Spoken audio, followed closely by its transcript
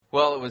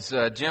Well, it was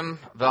Jim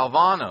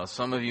Valvano.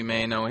 Some of you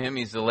may know him.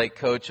 He's the late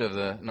coach of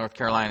the North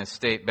Carolina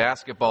State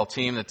basketball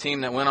team, the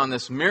team that went on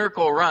this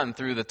miracle run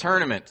through the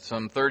tournament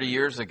some 30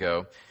 years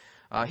ago.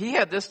 He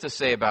had this to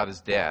say about his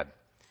dad.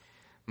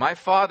 "My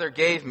father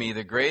gave me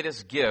the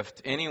greatest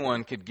gift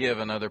anyone could give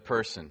another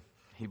person.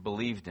 He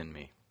believed in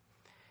me."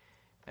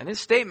 And his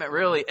statement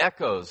really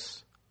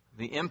echoes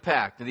the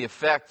impact, the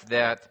effect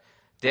that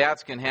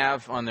dads can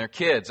have on their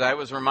kids. I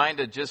was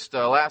reminded just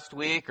last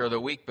week or the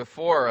week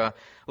before,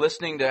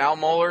 listening to Al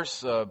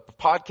Mohler's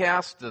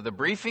podcast, The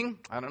Briefing.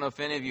 I don't know if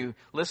any of you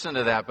listened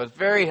to that, but it's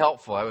very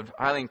helpful. I would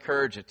highly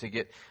encourage it to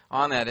get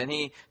on that. And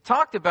he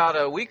talked about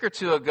a week or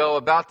two ago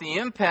about the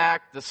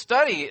impact, the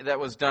study that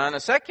was done, a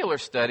secular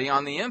study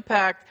on the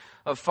impact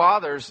of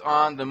fathers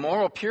on the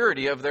moral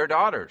purity of their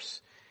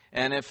daughters.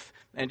 And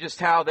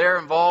just how their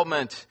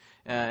involvement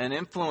and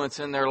influence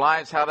in their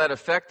lives, how that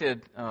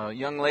affected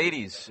young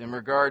ladies in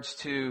regards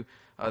to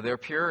their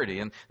purity.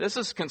 And this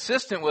is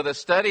consistent with a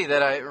study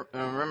that I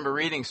remember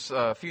reading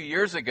a few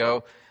years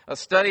ago, a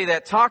study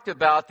that talked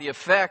about the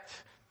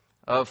effect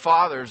of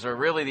fathers, or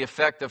really the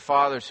effect of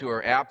fathers who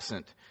are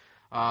absent.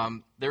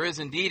 There is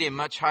indeed a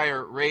much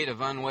higher rate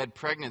of unwed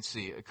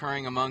pregnancy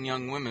occurring among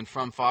young women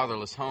from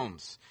fatherless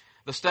homes.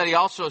 The study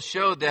also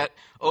showed that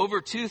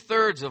over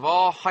 2/3 of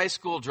all high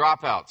school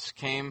dropouts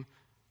came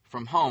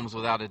from homes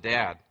without a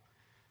dad.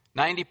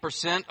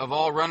 90% of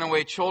all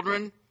runaway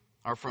children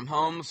are from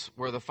homes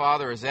where the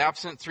father is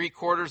absent.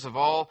 3/4 of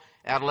all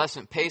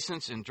adolescent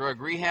patients in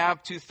drug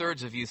rehab.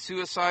 2/3 of youth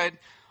suicide.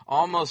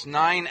 Almost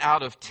 9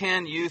 out of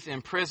 10 youth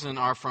in prison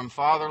are from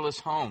fatherless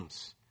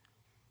homes.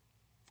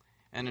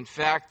 And in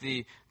fact,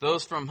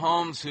 those from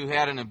homes who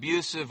had an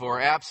abusive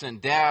or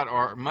absent dad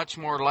are much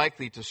more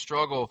likely to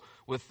struggle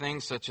with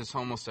things such as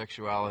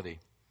homosexuality.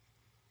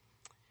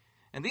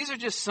 And these are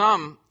just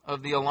some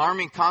of the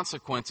alarming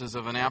consequences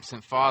of an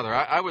absent father.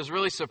 I was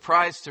really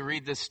surprised to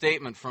read this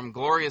statement from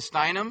Gloria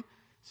Steinem.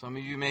 Some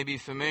of you may be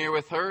familiar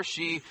with her.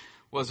 She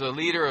was a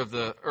leader of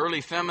the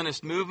early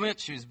feminist movement.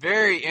 She was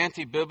very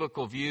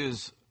anti-biblical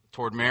views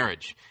toward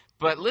marriage.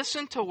 But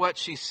listen to what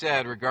she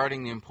said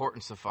regarding the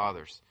importance of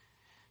fathers.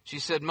 She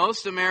said,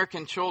 "Most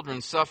American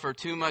children suffer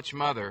too much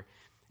mother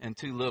and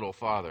too little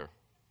father."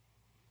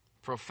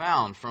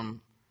 Profound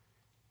from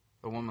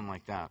a woman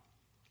like that.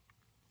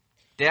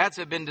 Dads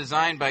have been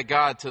designed by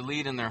God to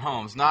lead in their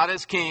homes, not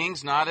as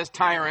kings, not as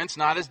tyrants,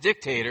 not as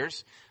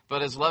dictators,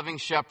 but as loving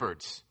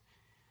shepherds,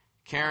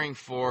 caring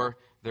for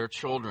their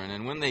children.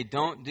 And when they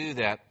don't do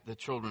that, the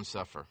children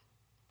suffer,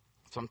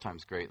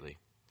 sometimes greatly.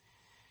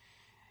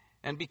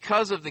 And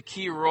because of the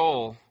key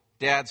role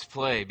dads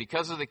play,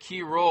 because of the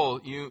key role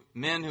you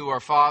men who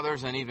are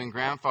fathers and even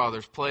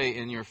grandfathers play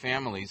in your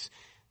families,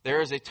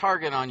 there is a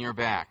target on your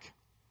back.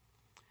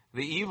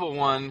 The evil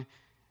one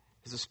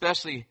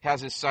especially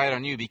has his sight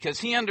on you, because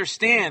he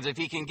understands if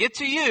he can get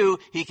to you,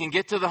 he can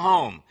get to the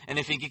home. And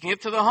if he can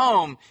get to the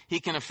home, he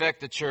can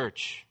affect the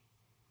church.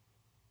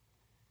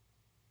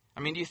 I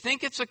mean, do you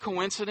think it's a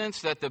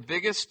coincidence that the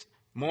biggest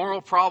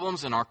moral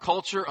problems in our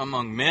culture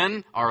among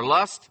men are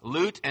lust,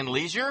 loot, and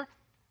leisure?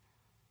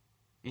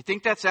 You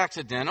think that's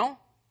accidental?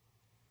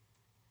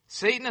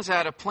 Satan has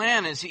had a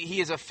plan. He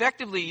has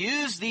effectively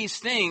used these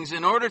things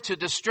in order to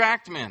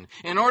distract men,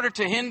 in order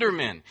to hinder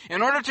men,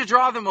 in order to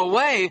draw them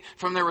away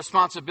from their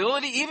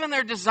responsibility, even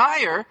their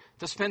desire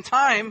to spend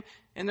time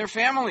in their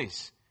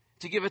families,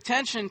 to give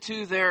attention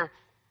to their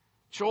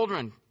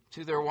children,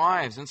 to their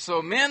wives. And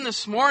so, men,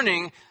 this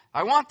morning,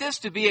 I want this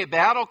to be a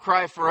battle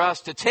cry for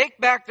us to take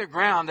back the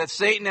ground that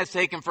Satan has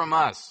taken from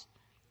us.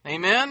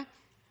 Amen?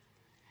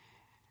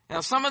 Now,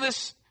 some of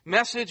this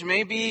message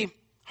may be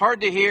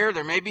hard to hear.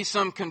 There may be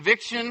some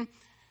conviction.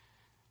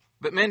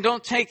 But men,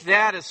 don't take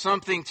that as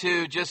something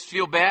to just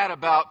feel bad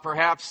about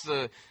perhaps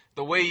the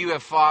way you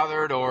have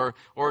fathered, or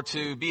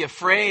to be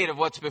afraid of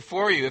what's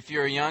before you if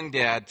you're a young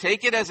dad.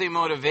 Take it as a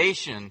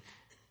motivation,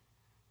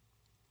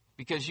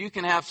 because you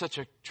can have such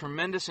a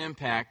tremendous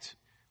impact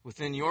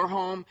within your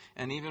home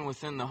and even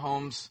within the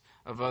homes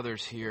of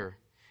others here.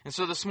 And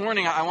so this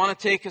morning I want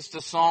to take us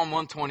to Psalm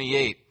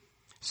 128.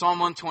 Psalm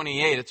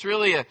 128. It's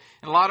really, in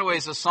a lot of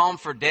ways, a psalm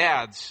for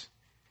dads.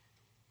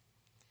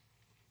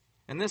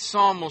 And this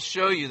psalm will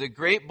show you the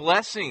great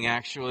blessing,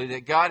 actually,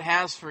 that God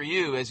has for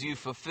you as you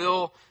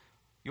fulfill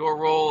your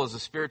role as a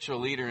spiritual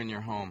leader in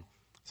your home.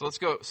 So let's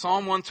go.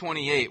 Psalm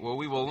 128, where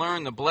we will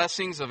learn the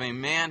blessings of a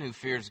man who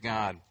fears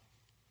God.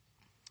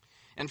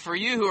 And for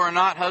you who are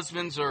not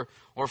husbands or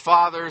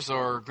fathers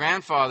or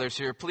grandfathers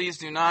here, please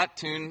do not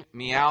tune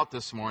me out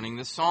this morning.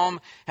 This psalm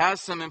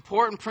has some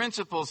important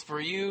principles for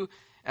you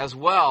as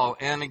well.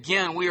 And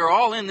again, we are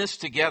all in this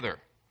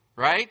together,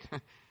 right?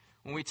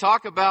 When we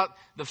talk about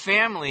the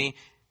family,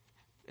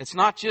 it's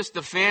not just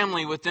the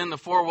family within the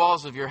four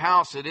walls of your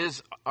house. It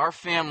is our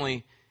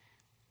family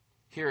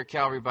here at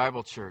Calvary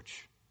Bible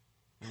Church.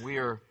 And we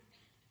are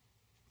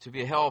to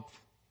be a help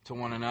to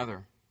one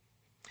another.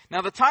 Now,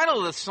 the title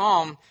of the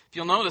psalm, if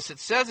you'll notice, it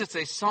says it's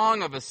a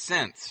song of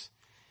ascents.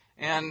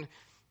 And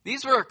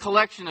These were a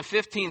collection of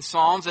 15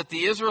 psalms that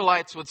the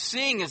Israelites would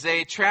sing as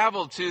they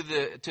traveled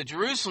to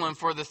Jerusalem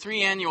for the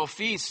 3 annual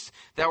feasts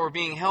that were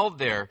being held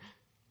there.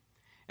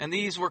 And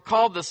these were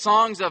called the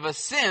Songs of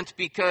Ascent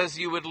because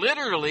you would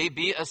literally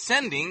be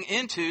ascending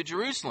into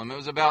Jerusalem. It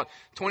was about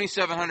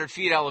 2,700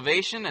 feet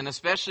elevation, and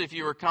especially if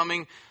you were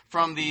coming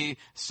from the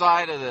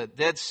side of the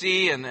Dead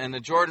Sea and the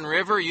Jordan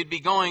River, you'd be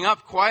going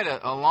up quite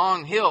a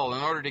long hill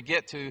in order to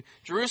get to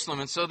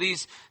Jerusalem. And so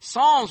these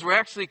psalms were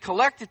actually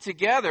collected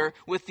together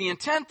with the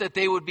intent that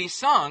they would be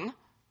sung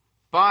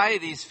by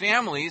these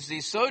families,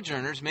 these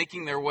sojourners,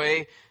 making their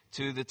way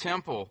to the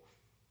temple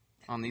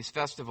on these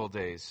festival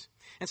days.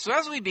 And so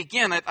as we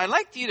begin, I'd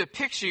like you to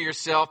picture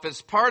yourself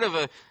as part of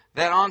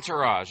that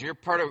entourage.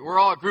 We're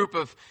all a group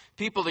of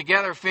people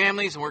together,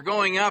 families, and we're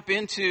going up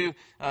into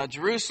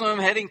Jerusalem,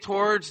 heading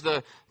towards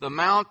the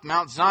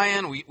Mount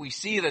Zion. We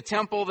see the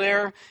temple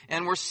there,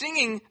 and we're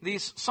singing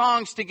these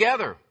songs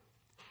together.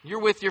 You're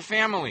with your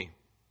family,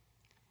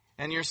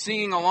 and you're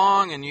singing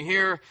along, and you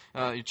hear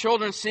your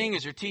children sing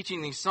as you're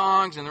teaching these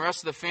songs, and the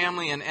rest of the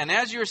family. And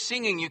as you're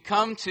singing, you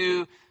come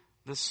to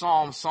the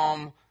Psalm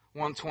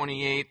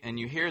 128, and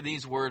you hear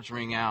these words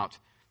ring out.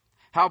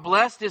 How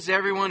blessed is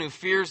everyone who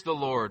fears the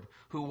Lord,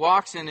 who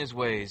walks in his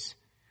ways.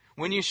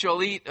 When you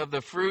shall eat of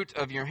the fruit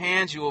of your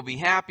hands, you will be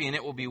happy, and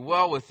it will be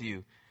well with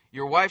you.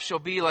 Your wife shall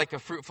be like a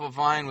fruitful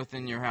vine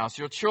within your house,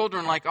 your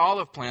children like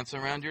olive plants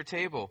around your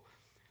table.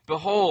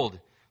 Behold,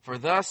 for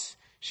thus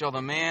shall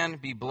the man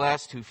be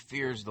blessed who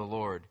fears the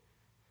Lord.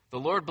 The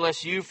Lord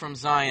bless you from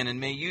Zion, and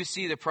may you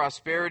see the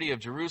prosperity of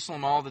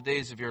Jerusalem all the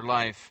days of your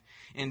life.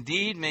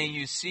 Indeed, may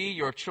you see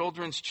your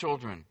children's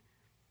children.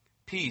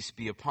 Peace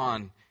be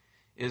upon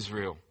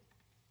Israel.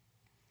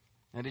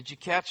 Now, did you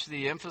catch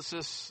the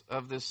emphasis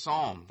of this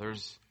psalm?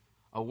 There's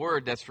a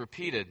word that's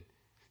repeated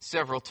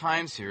several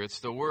times here.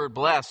 It's the word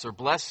bless or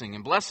blessing.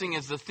 And blessing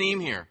is the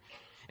theme here.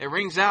 It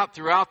rings out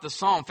throughout the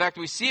psalm. In fact,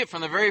 we see it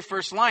from the very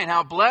first line.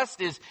 How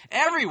blessed is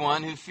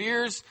everyone who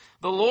fears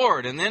the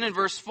Lord. And then in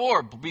verse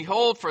 4,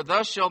 behold, for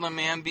thus shall the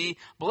man be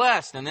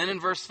blessed. And then in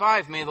verse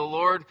 5, may the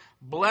Lord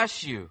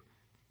bless you.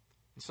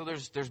 And so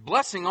there's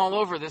blessing all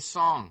over this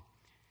song.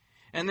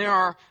 And there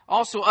are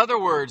also other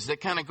words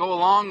that kind of go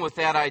along with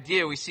that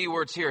idea. We see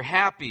words here,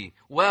 happy,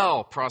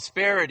 well,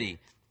 prosperity,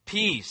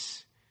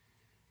 peace.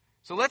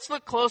 So let's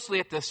look closely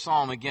at this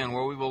psalm again,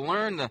 where we will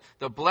learn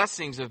the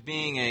blessings of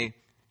being a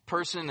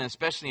person,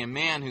 especially a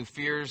man who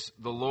fears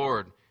the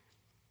Lord.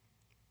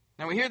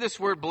 Now we hear this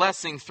word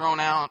blessing thrown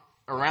out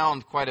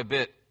around quite a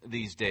bit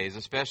these days,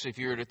 especially if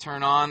you were to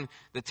turn on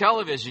the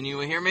television. You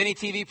will hear many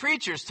TV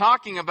preachers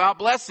talking about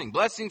blessing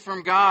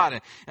from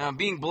God,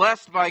 being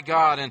blessed by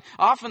God. And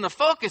often the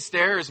focus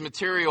there is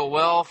material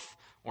wealth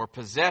or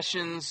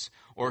possessions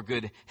or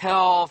good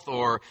health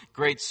or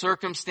great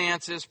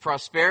circumstances,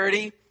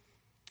 prosperity.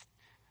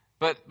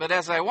 But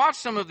as I watch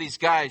some of these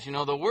guys,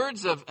 the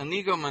words of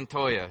Inigo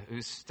Montoya,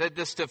 who said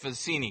this to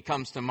Fassini,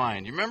 comes to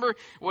mind. You remember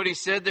what he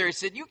said there? He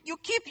said, you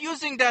keep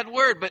using that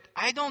word, but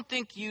I don't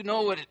think you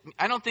know what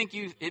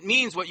it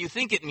means what you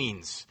think it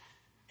means.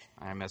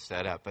 I messed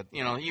that up, but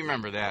you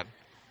remember that.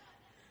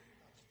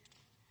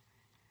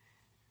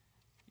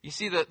 You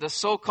see, the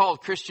so-called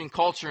Christian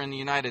culture in the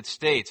United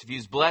States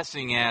views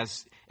blessing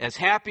as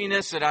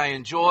happiness that I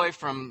enjoy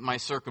from my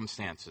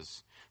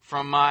circumstances,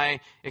 from my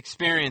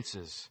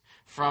experiences,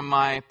 from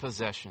my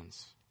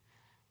possessions.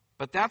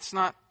 But that's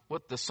not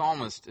what the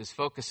psalmist is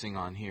focusing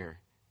on here.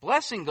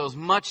 Blessing goes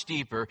much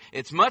deeper,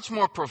 it's much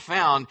more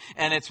profound,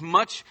 and it's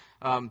much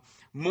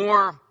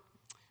more,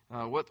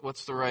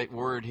 what's the right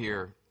word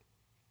here?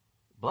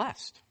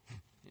 Blessed.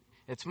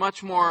 It's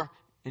much more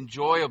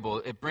enjoyable.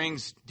 It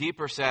brings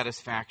deeper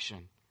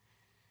satisfaction.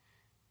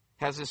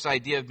 Has this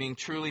idea of being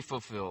truly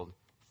fulfilled,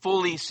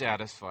 fully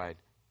satisfied,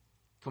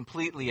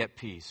 completely at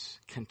peace,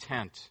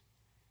 content.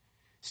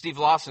 Steve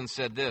Lawson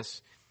said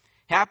this,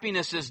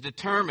 happiness is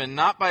determined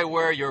not by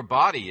where your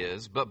body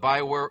is, but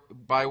by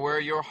where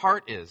your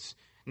heart is.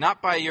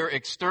 Not by your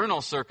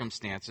external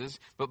circumstances,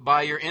 but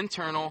by your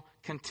internal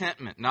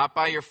contentment. Not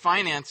by your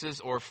finances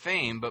or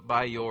fame, but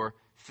by your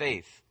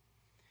faith.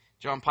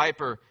 John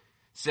Piper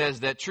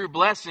says that true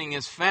blessing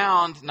is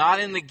found not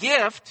in the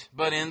gift,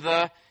 but in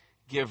the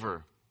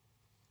giver.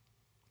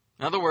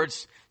 In other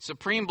words,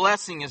 supreme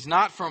blessing is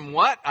not from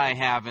what I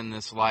have in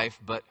this life,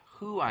 but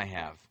who I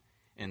have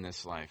in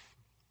this life.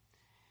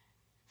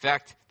 In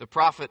fact, the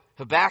prophet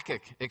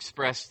Habakkuk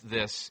expressed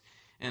this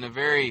in a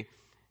very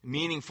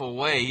meaningful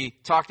way. He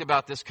talked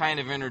about this kind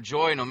of inner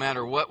joy no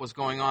matter what was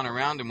going on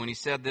around him when he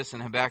said this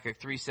in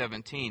Habakkuk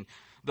 3:17.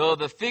 Though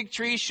the fig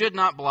tree should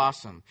not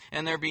blossom,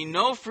 and there be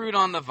no fruit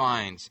on the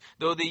vines,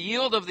 though the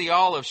yield of the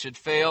olive should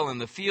fail, and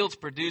the fields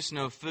produce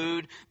no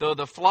food, though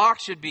the flock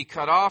should be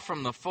cut off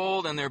from the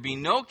fold, and there be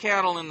no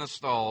cattle in the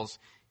stalls,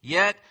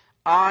 yet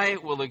I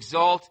will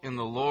exult in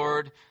the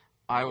Lord,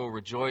 I will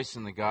rejoice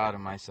in the God of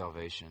my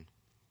salvation.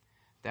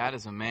 That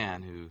is a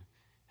man who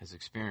has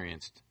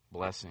experienced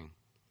blessing.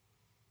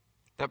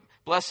 That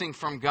blessing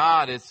from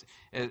God,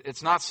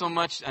 it's not so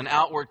much an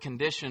outward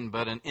condition,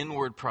 but an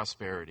inward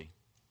prosperity.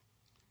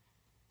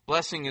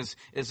 Blessing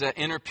is an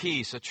inner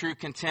peace, a true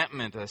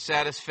contentment, a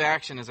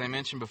satisfaction, as I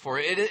mentioned before.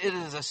 It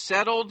is a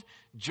settled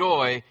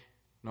joy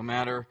no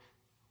matter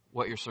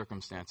what your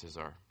circumstances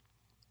are.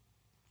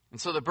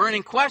 And so the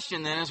burning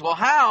question then is, well,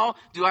 how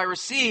do I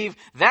receive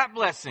that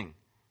blessing?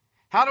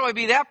 How do I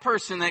be that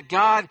person that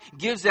God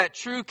gives that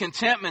true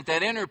contentment,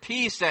 that inner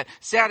peace, that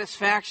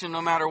satisfaction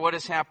no matter what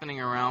is happening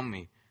around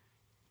me?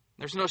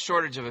 There's no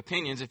shortage of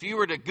opinions. If you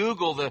were to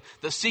Google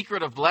the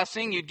secret of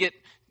blessing, you'd get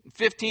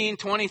 15,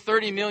 20,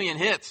 30 million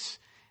hits.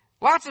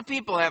 Lots of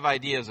people have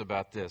ideas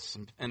about this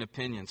and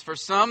opinions. For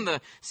some,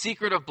 the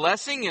secret of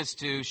blessing is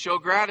to show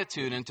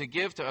gratitude and to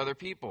give to other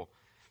people.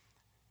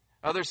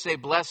 Others say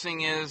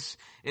blessing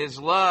is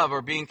love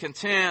or being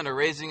content or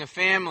raising a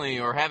family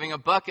or having a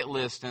bucket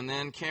list and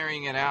then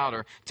carrying it out.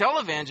 Or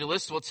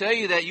televangelists will tell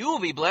you that you will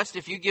be blessed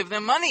if you give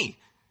them money.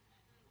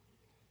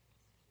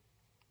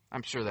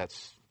 I'm sure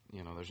that's,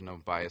 there's no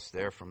bias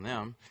there from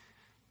them.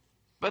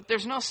 But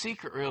there's no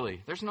secret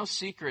really. There's no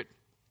secret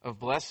of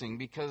blessing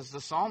because the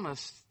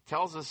psalmist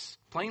tells us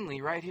plainly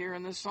right here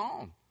in this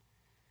psalm.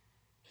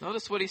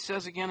 Notice what he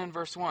says again in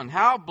verse 1.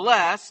 How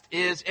blessed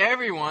is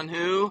everyone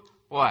who,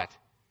 what?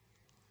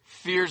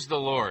 Fears the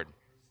Lord.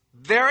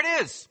 There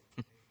it is.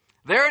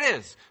 There it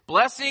is.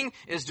 Blessing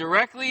is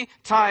directly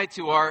tied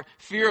to our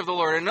fear of the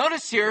Lord. And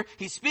notice here,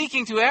 he's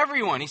speaking to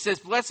everyone. He says,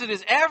 blessed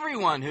is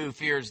everyone who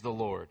fears the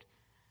Lord.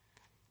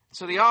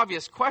 So the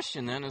obvious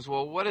question then is,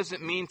 well, what does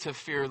it mean to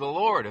fear the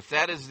Lord? If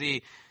that is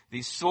the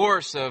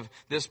source of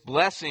this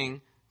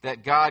blessing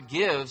that God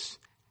gives,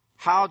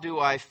 how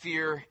do I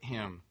fear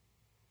Him?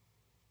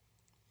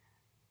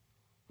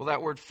 Well,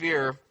 that word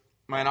fear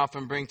might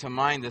often bring to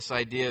mind this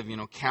idea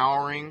of,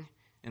 cowering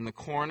in the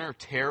corner,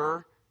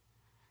 terror,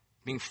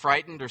 being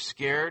frightened or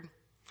scared.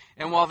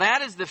 And while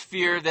that is the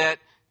fear that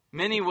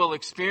many will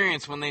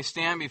experience when they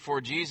stand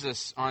before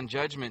Jesus on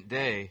Judgment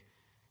Day,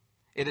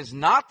 it is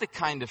not the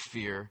kind of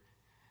fear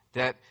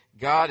that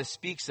God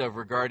speaks of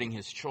regarding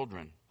His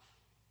children.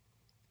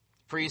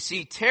 For you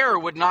see, terror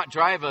would not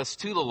drive us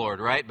to the Lord,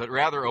 right? But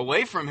rather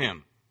away from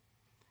Him.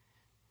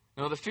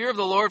 No, the fear of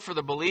the Lord for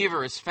the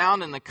believer is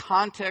found in the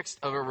context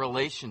of a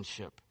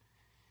relationship.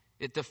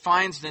 It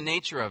defines the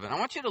nature of it. I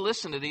want you to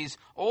listen to these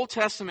Old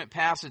Testament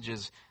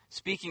passages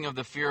speaking of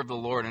the fear of the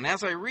Lord. And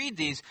as I read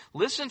these,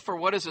 listen for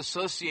what is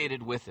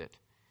associated with it.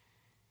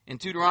 In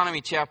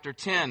Deuteronomy chapter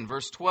 10,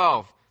 verse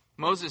 12,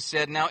 Moses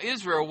said, Now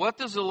Israel, what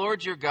does the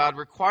Lord your God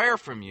require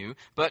from you,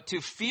 but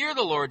to fear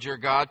the Lord your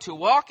God, to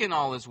walk in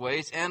all His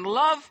ways, and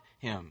love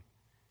Him,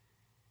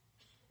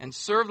 and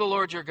serve the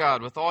Lord your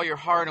God with all your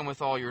heart and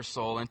with all your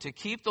soul, and to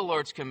keep the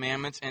Lord's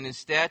commandments and His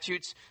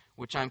statutes,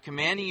 which I'm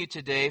commanding you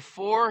today,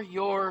 for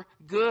your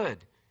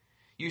good.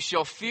 You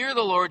shall fear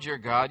the Lord your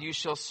God, you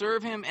shall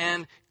serve Him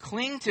and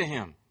cling to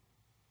Him.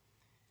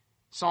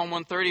 Psalm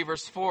 130,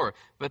 verse 4,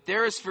 But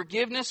there is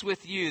forgiveness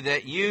with you,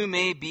 that you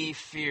may be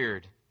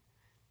feared.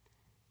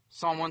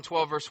 Psalm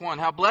 112, verse 1,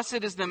 How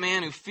blessed is the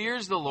man who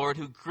fears the Lord,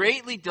 who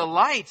greatly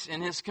delights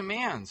in His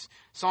commands.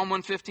 Psalm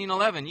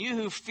 115:11, You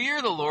who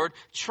fear the Lord,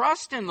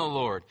 trust in the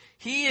Lord.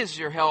 He is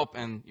your help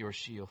and your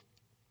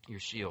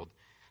shield.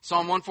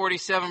 Psalm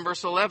 147,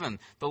 verse 11,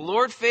 The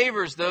Lord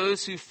favors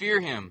those who fear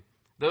Him,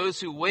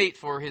 those who wait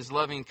for His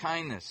loving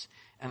kindness.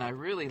 And I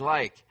really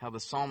like how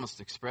the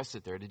psalmist expressed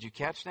it there. Did you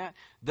catch that?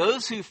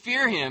 Those who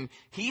fear Him,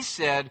 he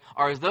said,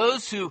 are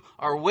those who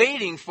are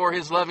waiting for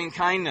His loving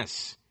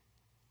kindness.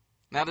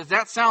 Now, does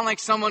that sound like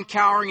someone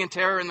cowering in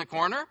terror in the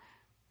corner?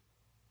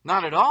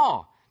 Not at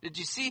all. Did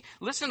you see?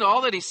 Listen to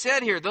all that he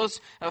said here.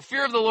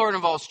 Fear of the Lord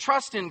involves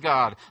trust in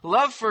God,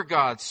 love for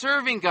God,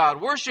 serving God,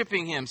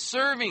 worshiping Him,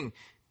 serving,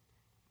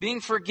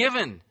 being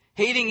forgiven,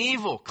 hating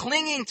evil,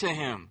 clinging to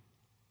Him.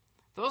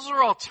 Those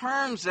are all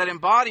terms that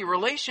embody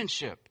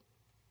relationship.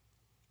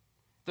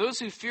 Those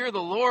who fear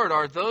the Lord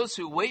are those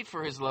who wait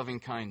for His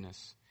loving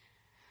kindness.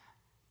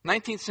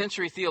 19th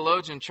century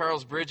theologian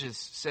Charles Bridges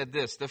said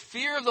this, The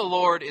fear of the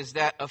Lord is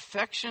that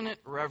affectionate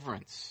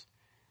reverence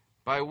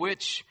by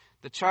which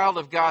the child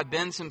of God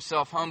bends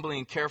himself humbly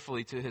and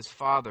carefully to his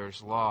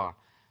Father's law.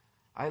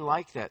 I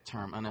like that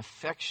term, an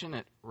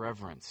affectionate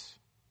reverence.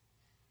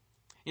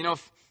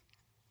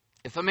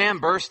 If a man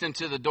burst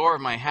into the door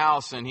of my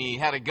house and he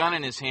had a gun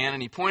in his hand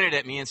and he pointed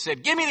at me and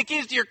said, Give me the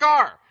keys to your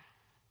car,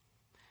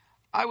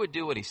 I would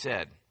do what he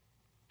said.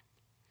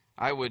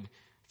 I would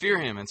fear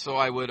him, and so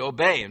I would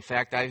obey. In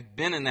fact, I've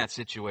been in that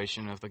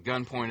situation of the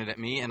gun pointed at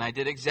me, and I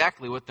did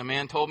exactly what the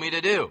man told me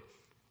to do.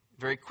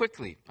 Very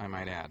quickly, I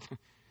might add.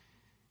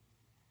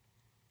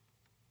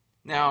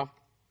 Now,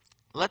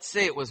 let's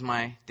say it was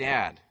my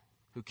dad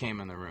who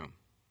came in the room,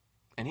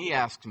 and he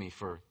asked me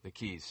for the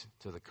keys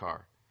to the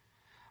car.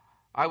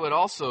 I would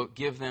also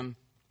give him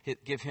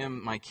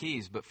my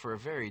keys, but for a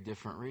very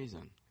different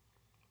reason.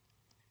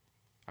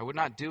 I would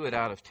not do it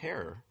out of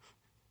terror,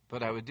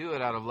 but I would do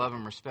it out of love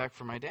and respect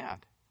for my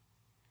dad.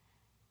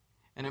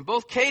 And in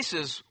both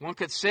cases, one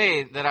could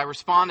say that I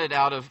responded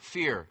out of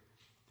fear.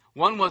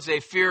 One was a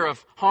fear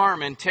of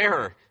harm and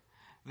terror.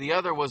 The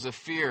other was a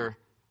fear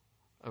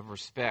of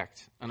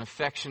respect, an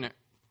affectionate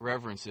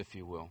reverence, if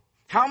you will.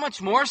 How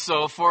much more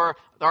so for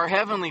our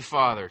Heavenly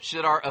Father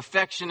should our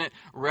affectionate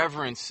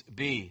reverence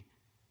be?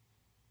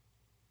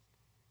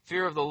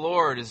 Fear of the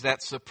Lord is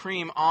that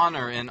supreme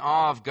honor and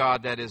awe of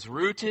God that is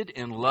rooted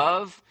in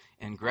love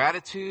and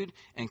gratitude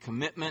and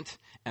commitment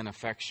and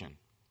affection.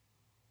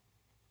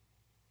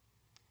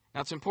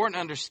 Now, it's important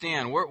to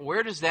understand,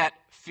 where does that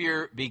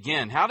fear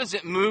begin? How does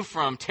it move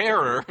from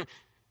terror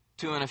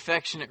to an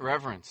affectionate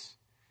reverence?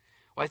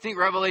 Well, I think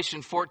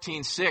Revelation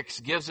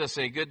 14:6 gives us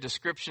a good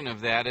description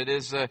of that. It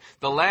is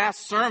the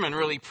last sermon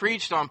really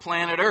preached on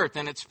planet Earth,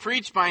 and it's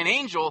preached by an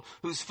angel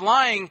who's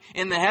flying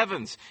in the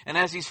heavens. And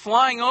as he's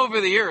flying over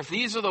the earth,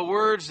 these are the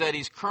words that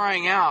he's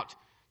crying out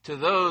to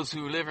those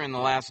who live in the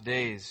last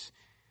days.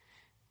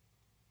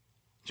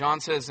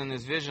 John says in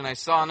his vision, I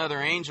saw another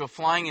angel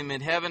flying in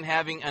mid-heaven,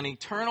 having an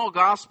eternal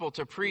gospel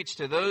to preach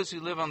to those who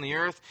live on the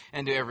earth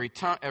and to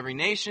every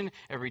nation,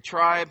 every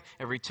tribe,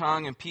 every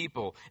tongue and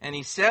people. And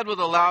he said with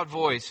a loud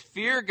voice,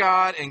 fear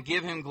God and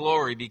give him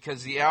glory,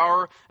 because the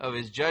hour of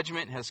his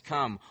judgment has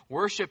come.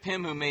 Worship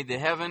him who made the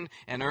heaven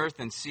and earth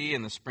and sea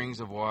and the springs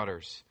of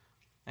waters.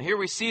 And here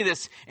we see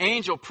this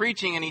angel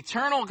preaching an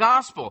eternal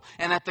gospel.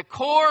 And at the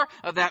core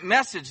of that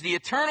message, the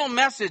eternal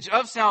message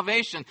of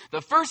salvation,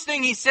 the first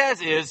thing he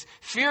says is,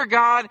 fear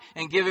God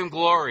and give him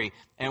glory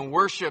and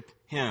worship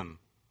him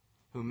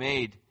who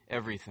made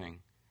everything.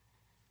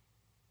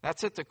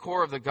 That's at the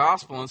core of the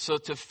gospel. And so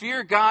to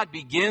fear God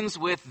begins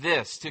with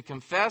this, to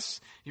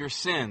confess your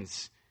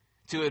sins,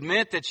 to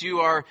admit that you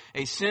are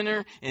a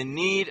sinner in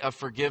need of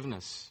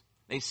forgiveness,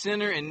 a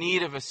sinner in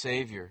need of a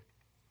Savior.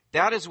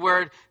 That is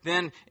where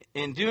then,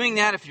 in doing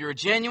that, if you're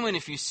genuine,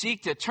 if you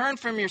seek to turn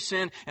from your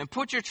sin and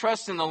put your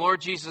trust in the Lord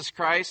Jesus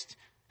Christ,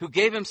 who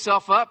gave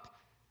himself up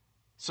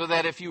so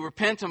that if you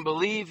repent and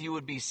believe, you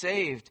would be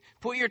saved.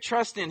 Put your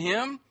trust in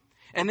him,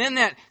 and then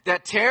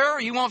that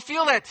terror, you won't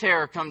feel that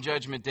terror come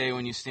Judgment Day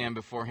when you stand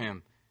before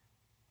him.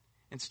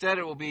 Instead,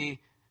 it will be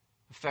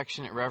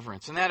affectionate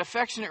reverence. And that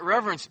affectionate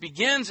reverence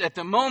begins at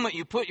the moment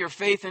you put your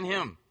faith in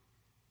him.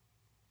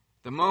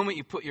 The moment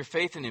you put your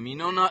faith in him, you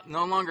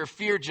no longer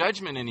fear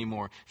judgment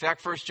anymore. In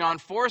fact, 1 John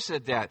 4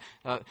 said that.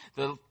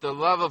 The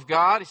love of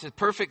God, he said,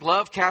 perfect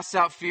love casts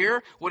out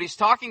fear. What he's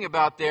talking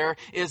about there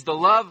is the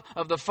love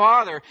of the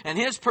Father, and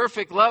his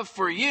perfect love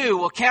for you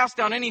will cast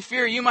out any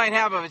fear you might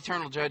have of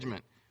eternal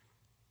judgment.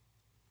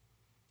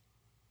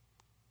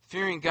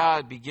 Fearing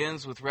God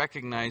begins with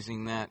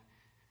recognizing that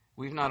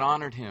we've not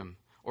honored him,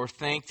 or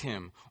thanked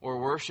him, or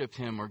worshiped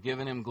him, or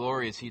given him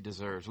glory as he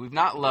deserves. We've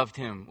not loved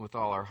him with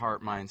all our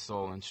heart, mind,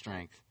 soul, and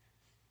strength.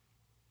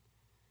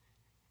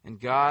 And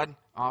God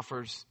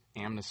offers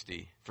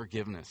amnesty,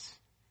 forgiveness,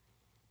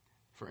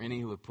 for any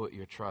who would put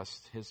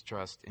his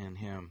trust in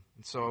him.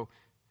 And so,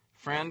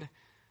 friend,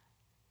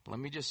 let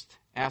me just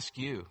ask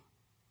you,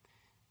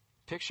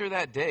 picture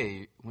that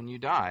day when you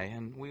die,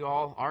 and we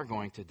all are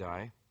going to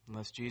die,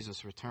 unless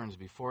Jesus returns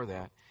before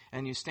that,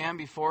 and you stand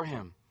before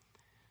him.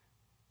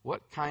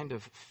 What kind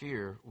of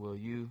fear will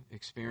you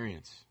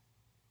experience?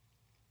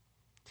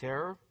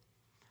 Terror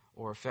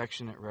or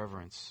affectionate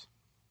reverence?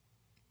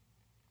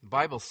 The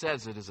Bible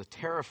says it is a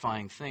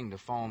terrifying thing to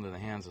fall into the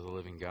hands of the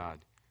living God.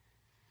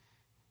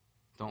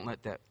 Don't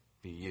let that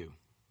be you.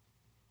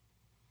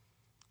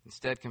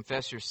 Instead,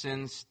 confess your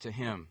sins to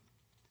him.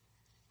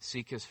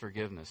 Seek his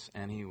forgiveness,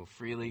 and he will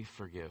freely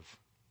forgive.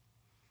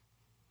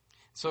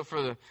 So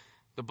for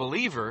the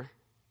believer,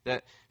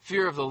 that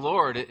fear of the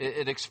Lord,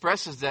 it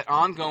expresses that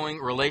ongoing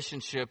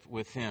relationship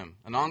with him.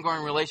 An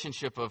ongoing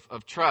relationship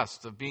of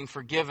trust, of being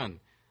forgiven,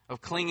 of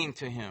clinging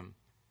to him,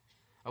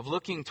 of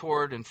looking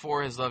toward and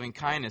for his loving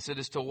kindness. It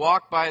is to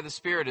walk by the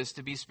Spirit. It is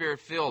to be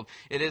Spirit-filled.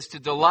 It is to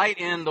delight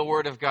in the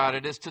Word of God.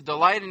 It is to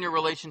delight in your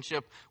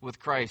relationship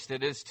with Christ.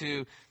 It is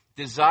to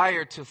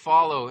desire to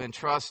follow and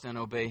trust and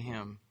obey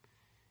him.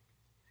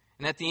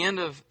 And at the end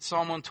of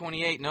Psalm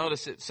 128,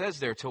 notice it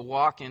says there, to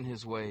walk in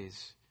his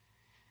ways.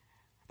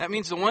 That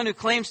means the one who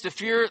claims to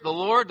fear the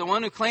Lord, the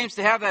one who claims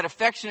to have that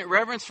affectionate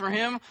reverence for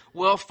him,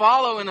 will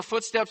follow in the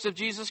footsteps of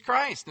Jesus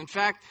Christ. In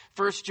fact,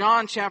 1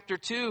 John chapter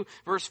 2,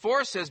 verse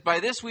 4 says, By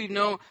this we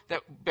know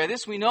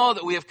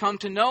that we have come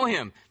to know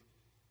him.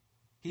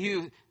 He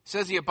who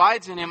says he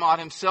abides in him ought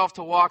himself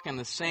to walk in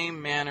the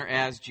same manner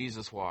as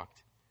Jesus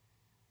walked.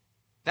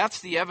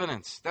 That's the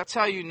evidence. That's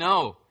how you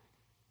know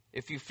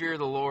if you fear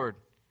the Lord.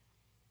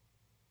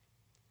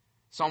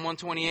 Psalm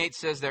 128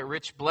 says that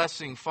rich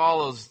blessing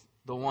follows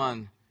the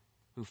one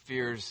who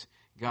fears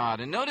God.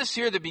 And notice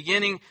here the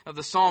beginning of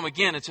the psalm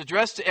again. It's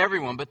addressed to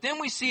everyone, but then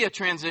we see a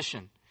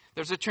transition.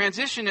 There's a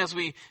transition as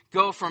we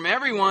go from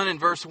everyone in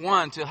verse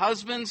 1 to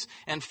husbands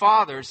and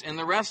fathers in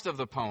the rest of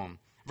the poem.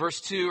 Verse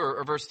 2,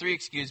 or verse 3,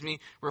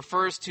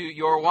 refers to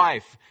your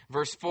wife.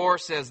 Verse 4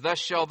 says, thus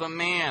shall the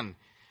man.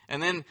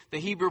 And then the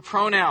Hebrew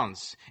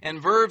pronouns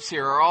and verbs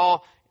here are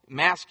all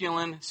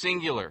masculine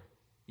singular.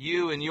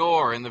 You and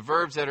your, and the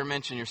verbs that are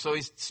mentioned here. So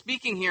he's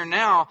speaking here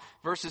now,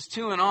 verses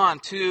 2 and on,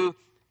 to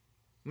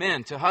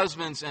men, to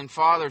husbands and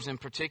fathers in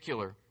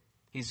particular.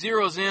 He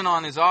zeroes in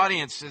on his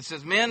audience and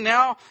says, men,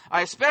 now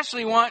I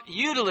especially want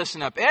you to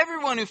listen up.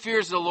 Everyone who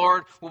fears the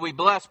Lord will be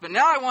blessed. But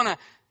now I want to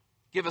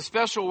give a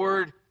special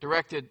word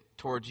directed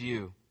towards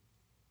you.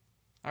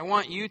 I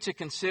want you to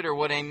consider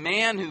what a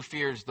man who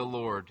fears the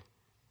Lord,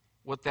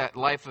 what that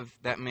life of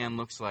that man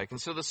looks like. And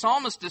so the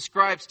psalmist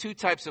describes two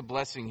types of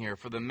blessing here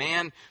for the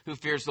man who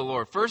fears the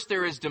Lord. First,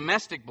 there is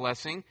domestic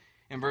blessing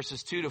in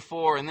verses 2 to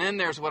 4, and then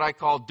there's what I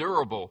call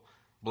durable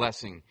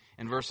blessing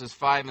in verses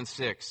 5 and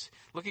 6.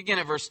 Look again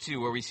at verse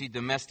 2 where we see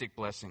domestic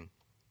blessing.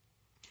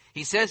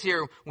 He says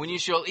here, when you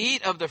shall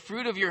eat of the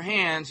fruit of your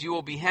hands, you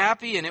will be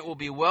happy and it will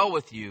be well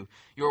with you.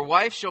 Your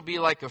wife shall be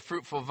like a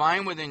fruitful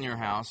vine within your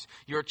house,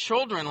 your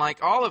children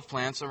like olive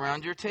plants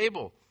around your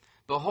table.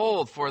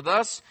 Behold, for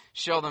thus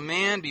shall the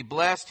man be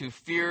blessed who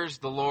fears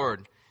the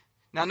Lord.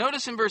 Now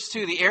notice in verse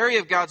 2, the area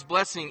of God's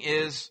blessing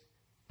is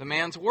the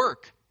man's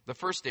work, the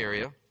first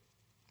area.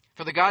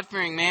 For the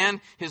God-fearing man,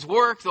 his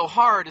work, though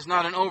hard, is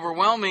not an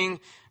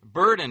overwhelming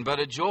burden, but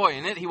a joy.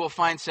 In it he will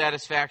find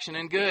satisfaction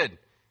and good.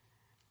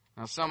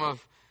 Now, some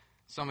of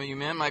you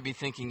men might be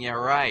thinking, yeah,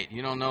 right,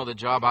 you don't know the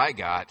job I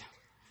got.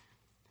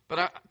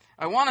 But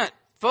I want to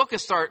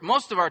focus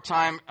most of our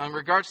time in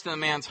regards to the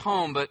man's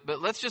home, but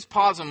let's just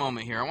pause a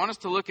moment here. I want us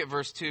to look at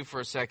verse 2 for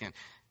a second.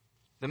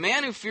 The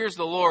man who fears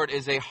the Lord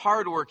is a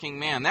hardworking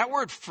man. That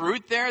word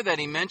fruit there that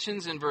he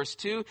mentions in verse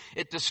 2,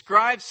 it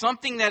describes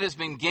something that has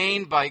been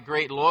gained by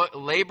great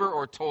labor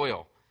or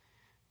toil.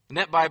 The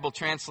Net Bible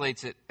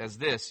translates it as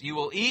this: you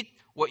will eat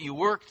what you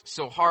worked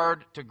so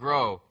hard to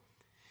grow.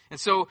 And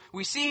so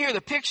we see here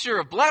the picture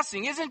of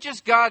blessing isn't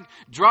just God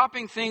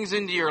dropping things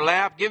into your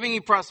lap, giving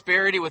you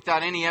prosperity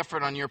without any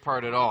effort on your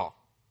part at all.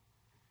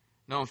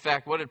 No, in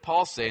fact, what did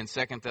Paul say in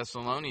 2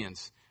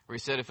 Thessalonians? Where he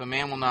said, if a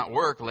man will not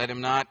work, let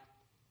him not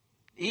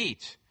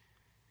eat.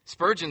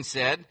 Spurgeon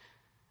said,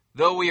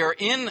 though we are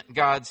in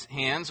God's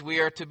hands,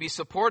 we are to be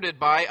supported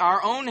by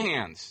our own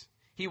hands.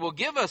 He will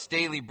give us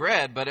daily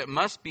bread, but it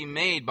must be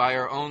made by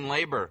our own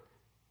labor.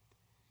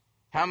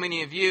 How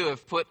many of you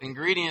have put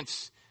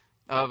ingredients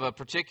of a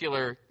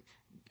particular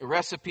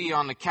recipe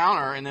on the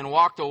counter and then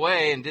walked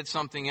away and did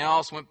something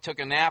else, took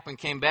a nap and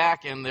came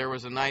back and there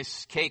was a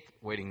nice cake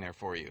waiting there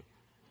for you?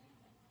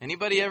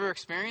 Anybody ever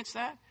experienced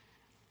that?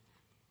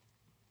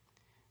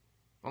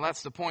 Well,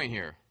 that's the point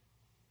here,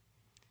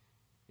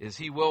 is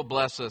he will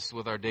bless us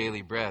with our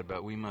daily bread,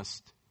 but we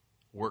must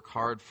work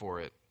hard for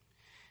it.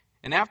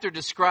 And after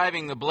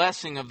describing the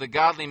blessing of the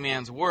godly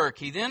man's work,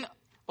 he then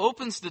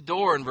opens the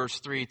door in verse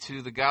 3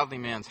 to the godly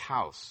man's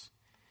house.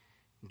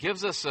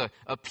 Gives us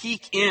a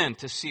peek in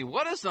to see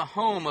what does the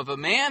home of a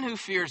man who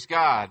fears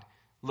God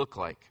look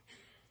like.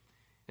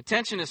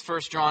 Attention is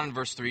first drawn in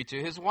verse 3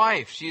 to his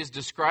wife. She is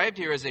described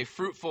here as a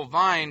fruitful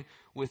vine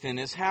within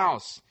his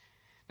house.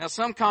 Now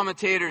some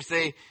commentators,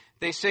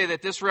 they say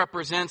that this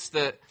represents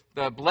the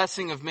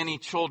blessing of many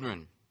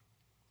children.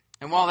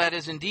 And while that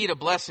is indeed a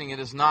blessing, it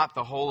is not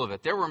the whole of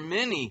it. There were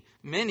many,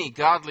 many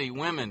godly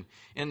women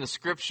in the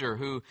Scripture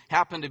who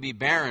happened to be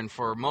barren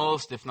for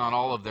most, if not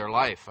all, of their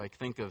life. I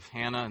think of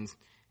Hannah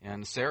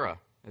and Sarah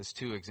as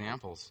two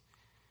examples.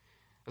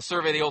 A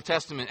survey of the Old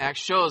Testament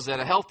actually shows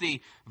that a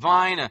healthy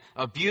vine,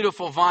 a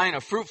beautiful vine,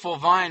 a fruitful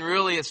vine,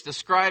 really is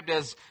described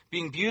as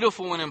being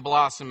beautiful when in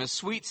blossom, as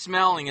sweet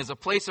smelling, as a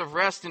place of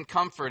rest and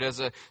comfort, as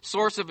a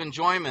source of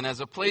enjoyment, as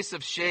a place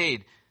of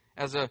shade,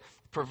 as a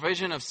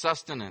provision of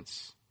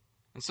sustenance.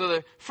 And so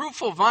the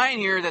fruitful vine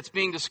here that's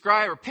being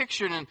described or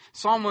pictured in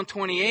Psalm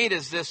 128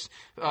 is this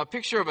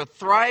picture of a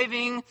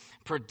thriving,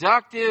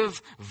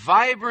 productive,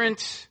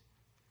 vibrant,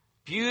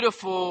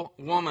 beautiful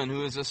woman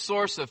who is a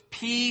source of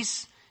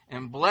peace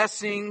and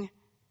blessing,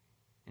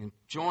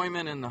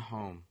 enjoyment in the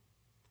home.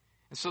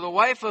 And so the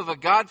wife of a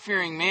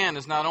God-fearing man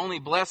is not only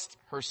blessed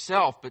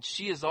herself, but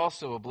she is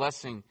also a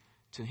blessing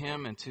to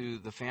him and to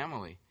the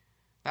family.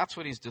 That's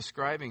what he's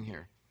describing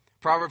here.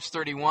 Proverbs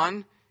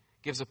 31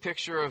 gives a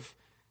picture of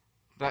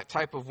that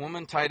type of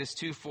woman. Titus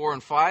 2, 4,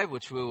 and 5,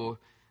 which we will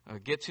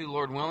get to,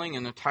 Lord willing,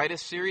 in the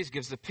Titus series,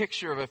 gives the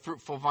picture of a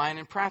fruitful vine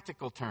in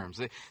practical terms.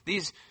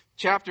 These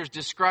chapters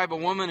describe a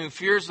woman who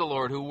fears the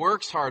Lord, who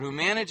works hard, who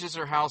manages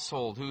her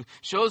household, who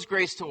shows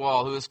grace to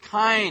all, who is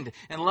kind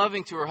and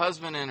loving to her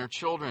husband and her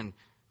children,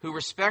 who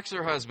respects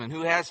her husband,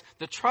 who has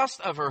the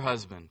trust of her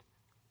husband,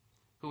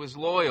 who is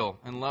loyal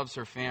and loves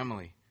her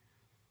family.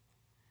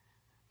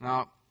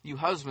 Now, you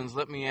husbands,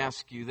 let me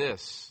ask you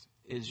this.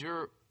 Is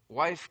your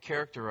wife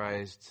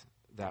characterized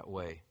that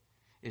way?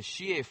 Is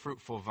she a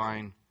fruitful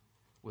vine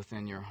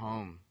within your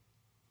home?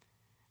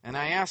 And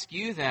I ask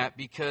you that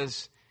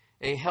because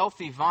a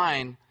healthy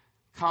vine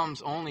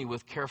comes only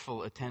with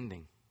careful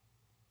attending.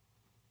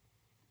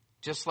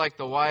 Just like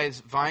the wise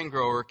vine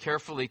grower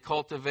carefully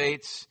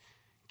cultivates,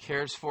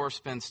 cares for,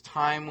 spends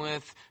time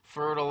with,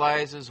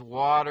 fertilizes,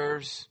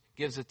 waters,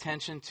 gives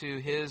attention to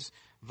his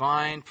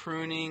vine,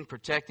 pruning,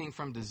 protecting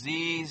from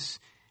disease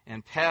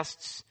and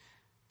pests,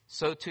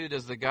 so too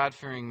does the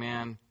God-fearing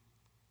man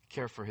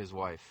care for his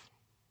wife.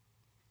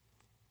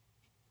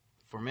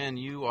 For men,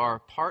 you are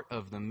part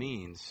of the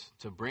means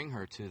to bring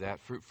her to that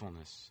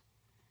fruitfulness.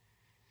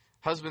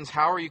 Husbands,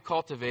 how are you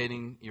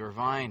cultivating your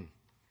vine?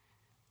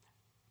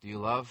 Do you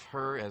love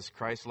her as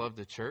Christ loved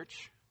the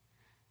church?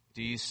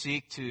 Do you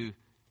seek to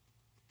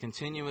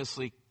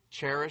continuously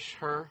cherish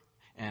her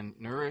and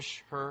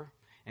nourish her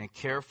and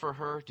care for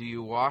her? Do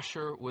you wash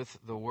her with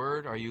the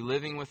Word? Are you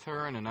living with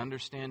her in an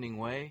understanding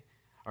way?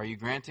 Are you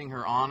granting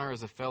her honor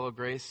as a fellow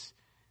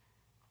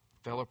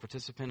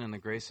participant in the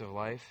grace of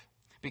life?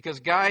 Because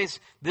guys,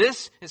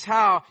 this is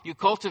how you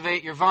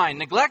cultivate your vine.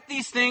 Neglect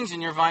these things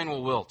and your vine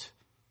will wilt.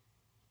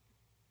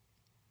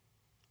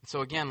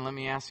 So again, let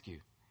me ask you,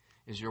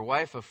 is your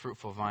wife a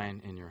fruitful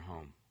vine in your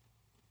home?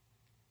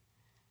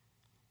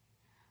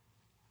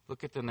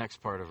 Look at the next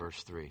part of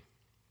verse 3.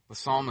 The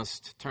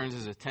psalmist turns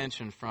his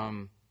attention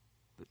from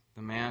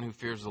the man who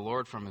fears the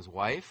Lord, from his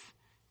wife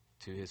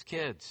to his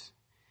kids.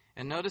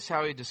 And notice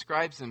how he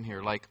describes them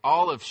here, like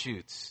olive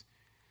shoots,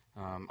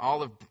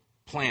 olive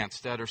plants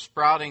that are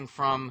sprouting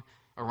from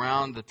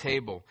around the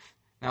table.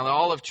 Now, the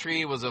olive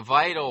tree was a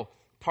vital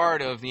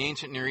part of the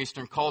ancient Near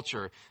Eastern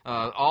culture.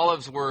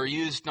 Olives were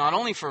used not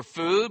only for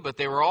food, but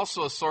they were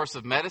also a source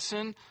of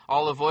medicine.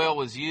 Olive oil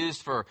was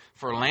used for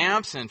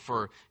lamps and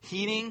for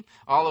heating.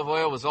 Olive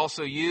oil was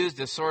also used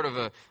as sort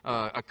of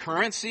a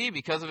currency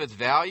because of its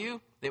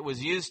value. It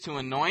was used to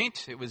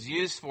anoint. It was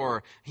used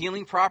for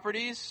healing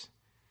properties.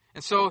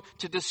 And so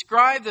to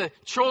describe the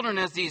children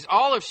as these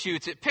olive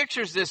shoots, it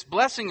pictures this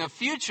blessing of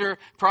future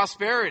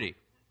prosperity,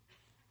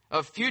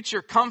 of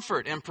future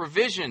comfort and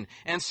provision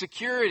and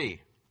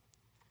security.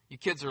 You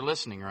kids are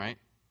listening, right?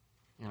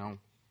 You know,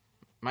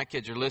 my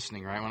kids are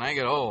listening, right? When I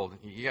get old,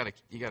 you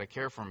gotta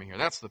care for me here.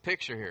 That's the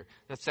picture here.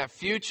 That's that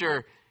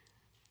future.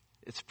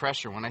 It's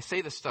pressure. When I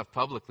say this stuff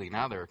publicly,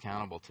 now they're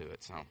accountable to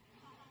it. So,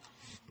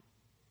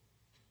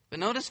 but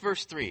notice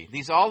verse 3.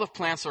 These olive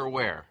plants are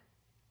where?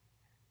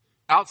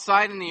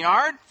 Outside in the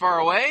yard? Far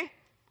away?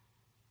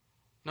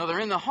 No, they're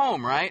in the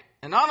home, right?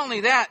 And not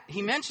only that,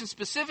 he mentions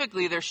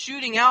specifically they're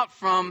shooting out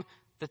from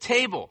the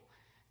table.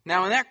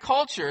 Now, in that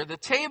culture, the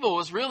table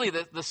was really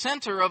the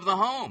center of the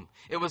home.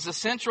 It was the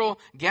central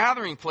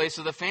gathering place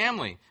of the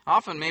family.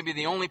 Often, maybe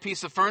the only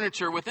piece of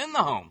furniture within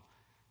the home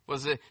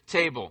was the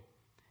table.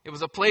 It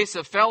was a place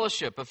of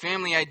fellowship, of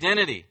family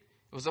identity.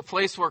 It was a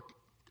place where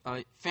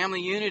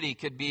family unity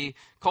could be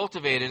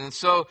cultivated. And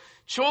so,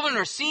 children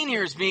are seen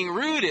here as being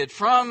rooted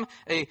from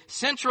a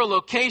central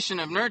location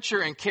of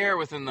nurture and care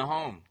within the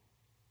home.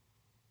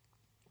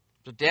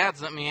 So,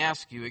 dads, let me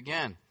ask you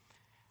again.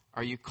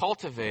 Are you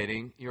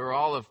cultivating your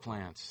olive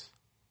plants?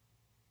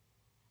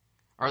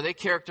 Are they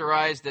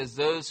characterized as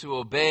those who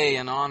obey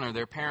and honor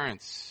their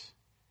parents?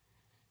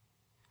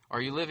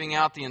 Are you living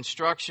out the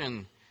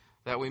instruction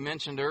that we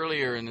mentioned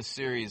earlier in the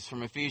series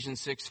from Ephesians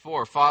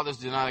 6:4? Fathers,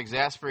 do not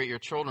exasperate your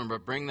children,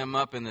 but bring them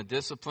up in the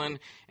discipline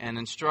and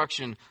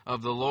instruction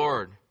of the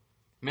Lord.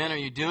 Men, are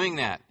you doing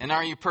that? And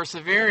are you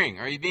persevering?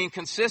 Are you being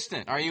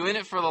consistent? Are you in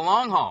it for the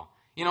long haul?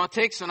 You know, it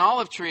takes an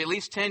olive tree at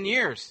least 10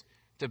 years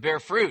to bear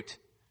fruit.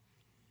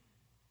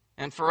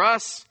 And for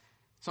us,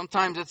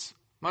 sometimes it's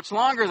much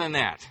longer than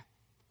that.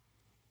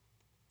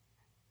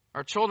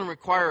 Our children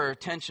require our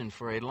attention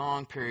for a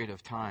long period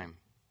of time.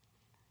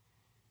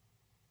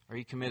 Are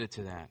you committed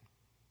to that?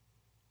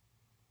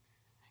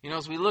 You know,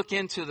 as we look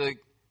into the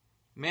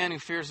man who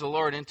fears the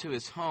Lord, into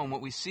his home,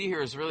 what we see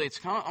here is really, it's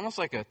kind of almost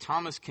like a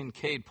Thomas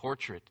Kincaid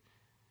portrait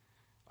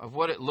of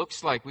what it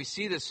looks like. We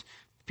see this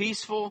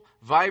peaceful,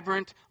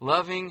 vibrant,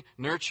 loving,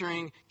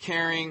 nurturing,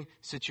 caring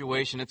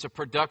situation. It's a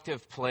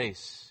productive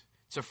place.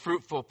 It's a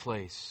fruitful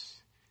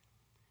place.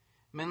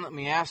 Men, let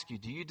me ask you,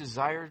 do you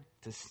desire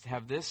to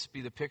have this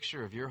be the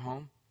picture of your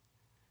home?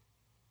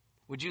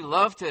 Would you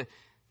love to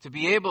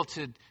be able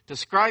to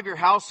describe your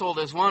household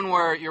as one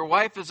where your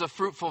wife is a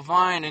fruitful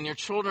vine and your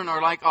children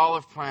are like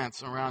olive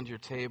plants around your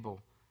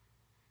table?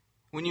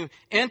 When you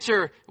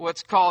enter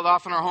what's called,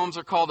 often our homes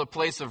are called a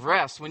place of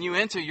rest. When you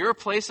enter your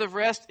place of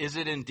rest, is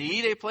it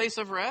indeed a place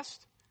of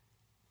rest?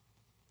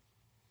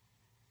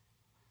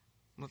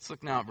 Let's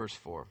look now at verse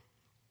 4.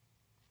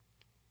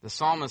 The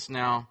psalmist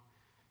now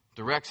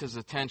directs his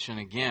attention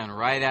again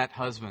right at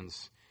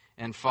husbands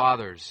and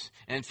fathers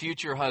and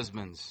future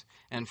husbands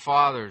and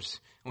fathers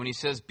when he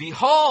says,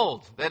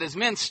 behold, that is,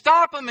 men,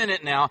 stop a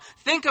minute now.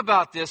 Think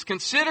about this.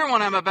 Consider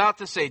what I'm about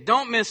to say.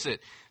 Don't miss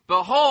it.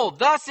 Behold,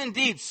 thus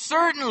indeed,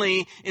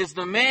 certainly is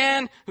the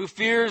man who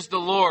fears the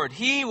Lord.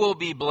 He will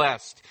be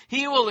blessed.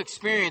 He will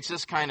experience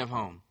this kind of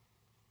home.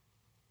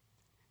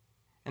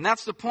 And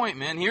that's the point,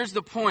 man. Here's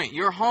the point.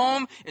 Your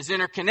home is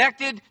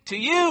interconnected to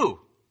you.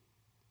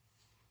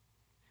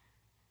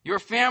 Your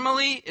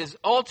family is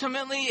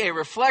ultimately a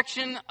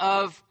reflection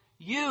of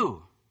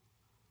you.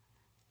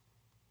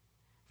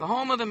 The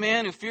home of the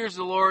man who fears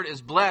the Lord is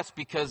blessed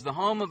because the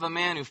home of the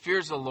man who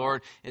fears the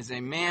Lord is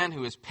a man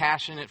who is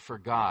passionate for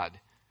God.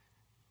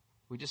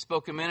 We just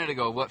spoke a minute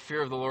ago of what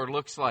fear of the Lord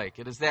looks like.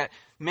 It is that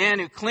man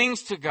who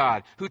clings to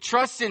God, who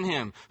trusts in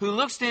Him, who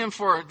looks to Him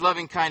for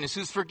loving kindness,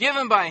 who's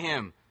forgiven by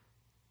Him,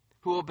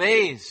 who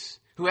obeys,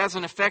 who has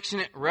an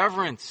affectionate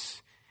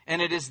reverence.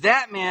 And it is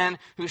that man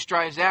who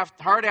strives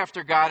hard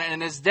after God,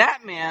 and it is that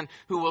man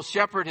who will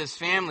shepherd his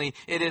family.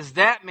 It is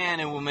that man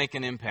who will make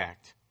an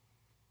impact.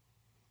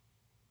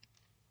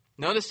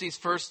 Notice these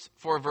first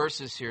 4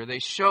 verses here. They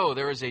show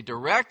there is a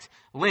direct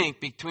link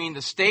between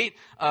the state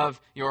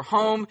of your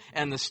home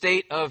and the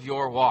state of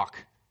your walk.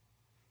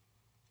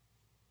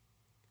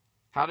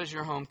 How does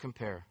your home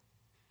compare?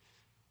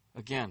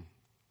 Again,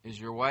 is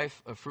your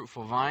wife a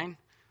fruitful vine,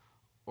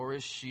 or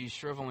is she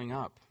shriveling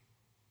up?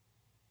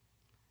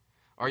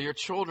 Are your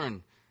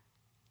children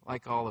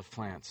like olive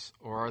plants,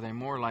 or are they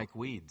more like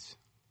weeds?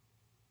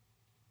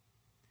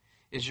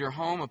 Is your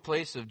home a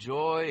place of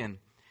joy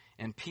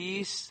and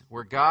peace,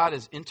 where God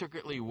is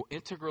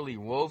integrally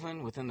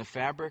woven within the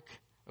fabric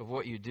of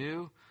what you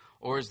do?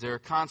 Or is there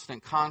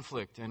constant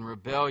conflict and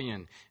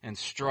rebellion and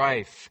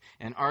strife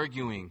and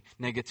arguing,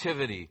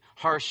 negativity,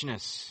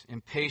 harshness,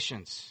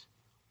 impatience?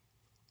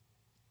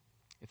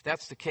 If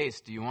that's the case,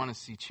 do you want to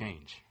see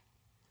change?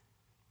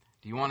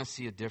 Do you want to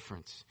see a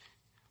difference?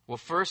 Well,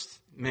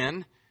 first,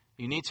 men,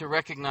 you need to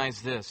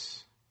recognize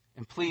this.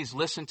 And please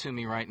listen to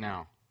me right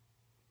now.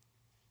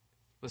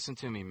 Listen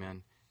to me,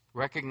 men.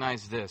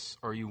 Recognize this,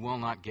 or you will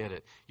not get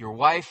it. Your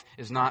wife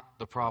is not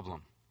the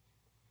problem.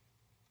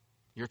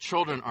 Your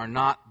children are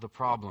not the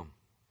problem.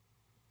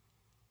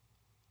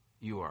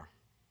 You are.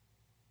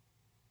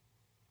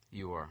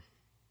 You are.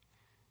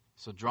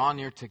 So draw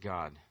near to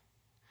God.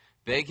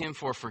 Beg Him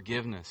for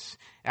forgiveness.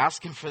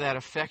 Ask Him for that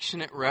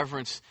affectionate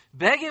reverence.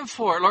 Beg Him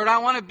for it. Lord, I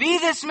want to be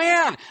this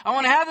man. I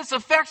want to have this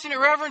affectionate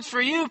reverence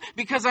for You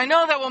because I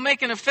know that will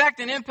make an effect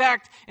and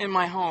impact in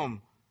my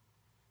home.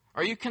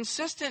 Are you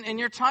consistent in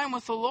your time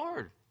with the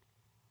Lord?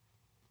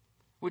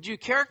 Would you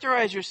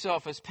characterize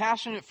yourself as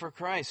passionate for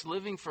Christ,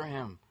 living for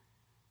Him?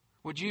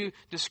 Would you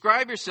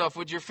describe yourself,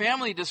 would your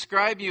family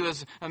describe you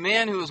as a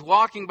man who is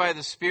walking by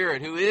the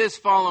Spirit, who is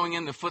following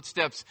in the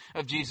footsteps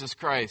of Jesus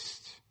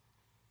Christ?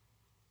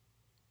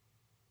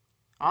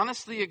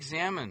 Honestly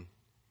examine,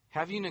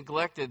 have you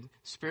neglected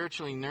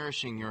spiritually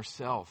nourishing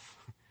yourself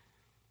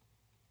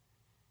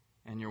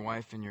and your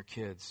wife and your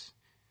kids?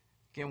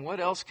 Again, what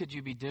else could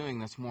you be doing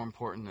that's more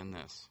important than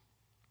this?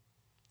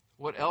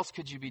 What else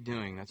could you be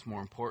doing that's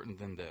more important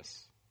than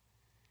this?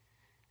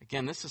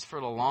 Again, this is for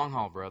the long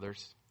haul,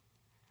 brothers.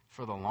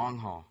 For the long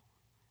haul.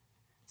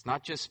 It's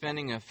not just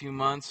spending a few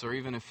months or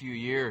even a few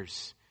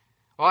years.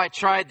 Well, I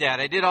tried that.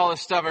 I did all this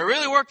stuff. I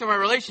really worked on my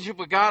relationship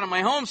with God, and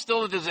my home's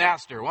still a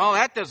disaster. Well,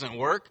 that doesn't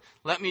work.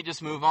 Let me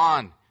just move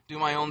on. Do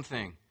my own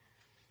thing.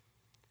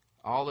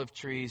 Olive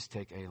trees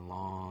take a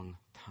long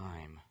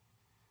time.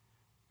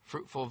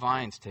 Fruitful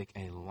vines take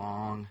a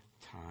long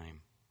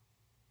time.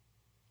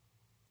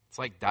 It's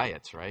like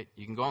diets, right?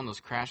 You can go on those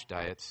crash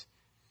diets.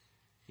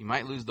 You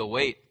might lose the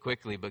weight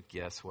quickly, but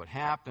guess what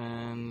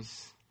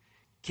happens?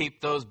 Keep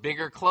those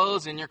bigger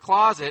clothes in your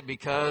closet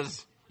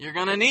because you're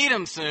going to need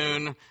them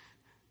soon.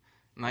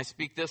 And I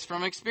speak this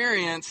from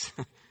experience.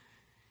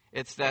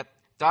 It's that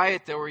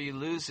diet that where you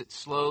lose it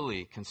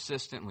slowly,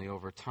 consistently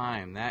over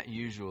time. That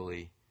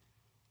usually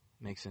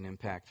makes an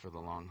impact for the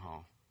long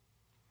haul.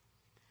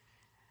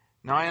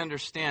 Now I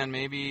understand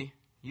maybe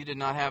you did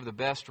not have the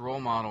best role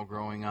model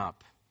growing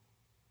up.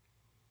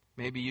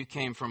 Maybe you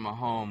came from a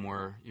home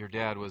where your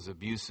dad was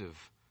abusive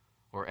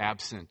or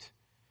absent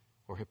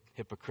or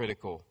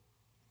hypocritical.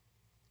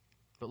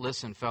 But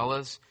listen,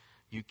 fellas,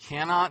 you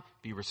cannot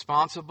be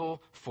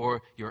responsible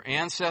for your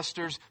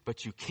ancestors,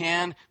 but you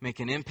can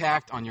make an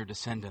impact on your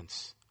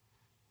descendants.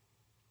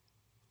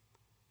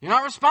 You're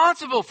not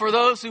responsible for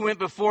those who went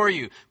before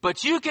you,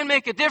 but you can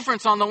make a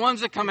difference on the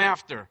ones that come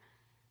after.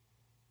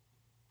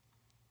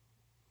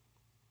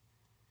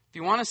 If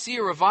you want to see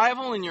a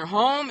revival in your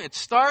home, it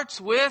starts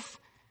with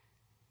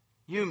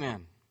you,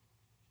 men.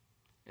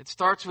 It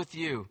starts with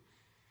you.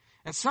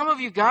 And some of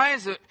you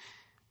guys,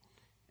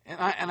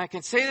 and I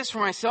can say this for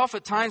myself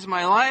at times in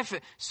my life,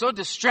 so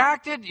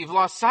distracted, you've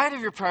lost sight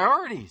of your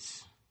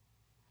priorities.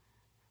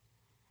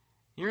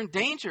 You're in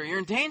danger. You're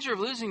in danger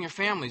of losing your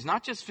families,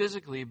 not just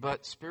physically,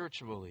 but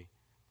spiritually.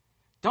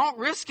 Don't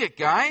risk it,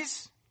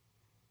 guys.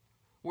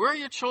 Where are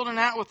your children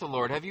at with the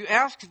Lord? Have you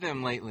asked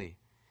them lately?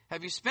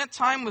 Have you spent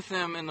time with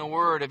them in the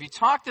Word? Have you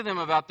talked to them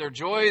about their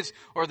joys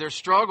or their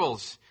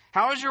struggles?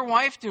 How is your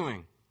wife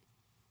doing?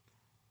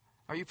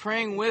 Are you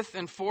praying with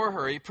and for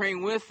her? Are you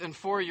praying with and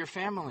for your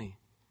family?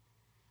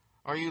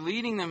 Are you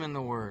leading them in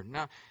the Word?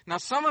 Now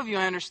some of you,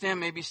 I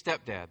understand, may be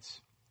stepdads.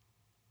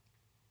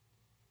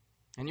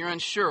 And you're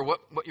unsure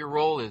what your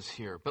role is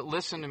here. But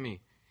listen to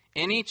me.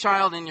 Any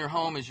child in your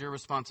home is your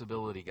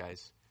responsibility,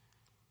 guys.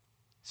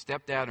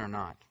 Stepdad or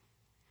not.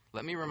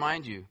 Let me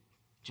remind you,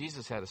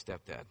 Jesus had a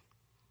stepdad.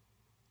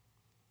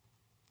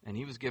 And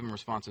he was given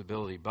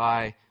responsibility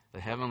by the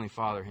Heavenly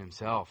Father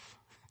Himself.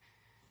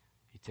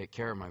 You take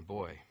care of my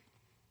boy.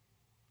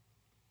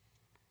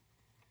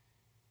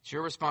 It's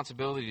your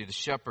responsibility to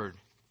shepherd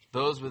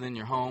those within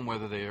your home,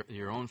 whether they're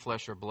your own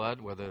flesh or blood,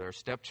 whether they're a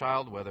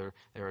stepchild, whether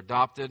they're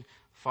adopted,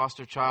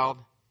 foster child.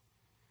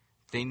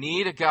 They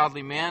need a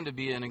godly man to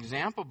be an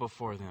example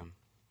before them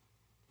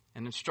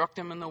and instruct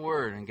them in the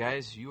Word. And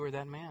guys, you are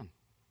that man.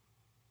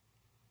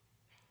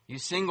 You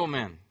single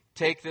men,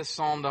 take this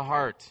psalm to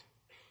heart.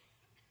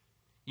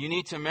 You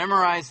need to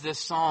memorize this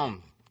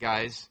psalm,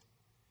 guys,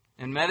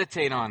 and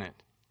meditate on it.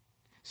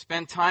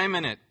 Spend time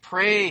in it.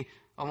 Pray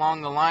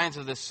along the lines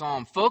of this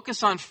psalm.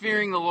 Focus on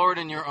fearing the Lord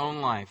in your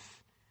own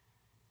life.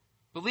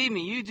 Believe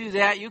me, you do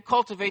that, you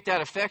cultivate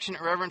that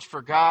affectionate reverence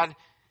for God,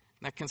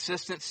 that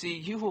consistency,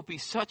 you will be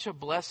such a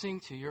blessing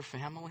to your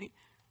family.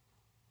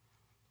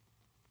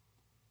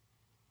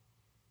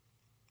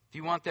 If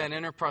you want that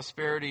inner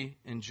prosperity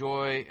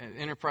joy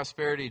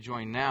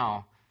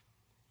now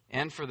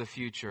and for the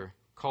future,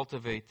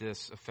 cultivate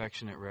this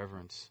affectionate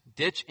reverence.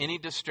 Ditch any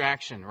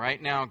distraction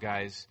right now,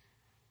 guys,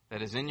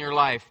 that is in your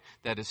life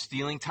that is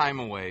stealing time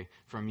away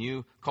from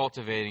you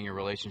cultivating your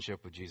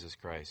relationship with Jesus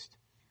Christ.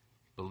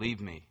 Believe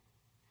me,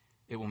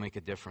 it will make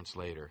a difference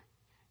later.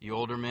 You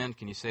older men,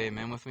 can you say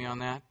amen with me on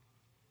that?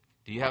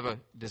 Do you have a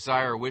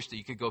desire or wish that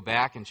you could go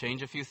back and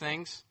change a few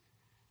things?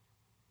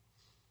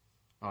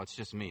 Oh, it's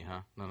just me, huh?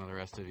 None of the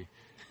rest of you.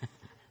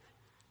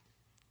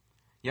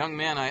 Young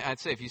men, I'd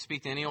say if you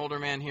speak to any older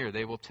man here,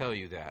 they will tell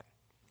you that.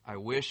 I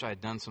wish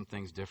I'd done some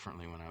things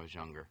differently when I was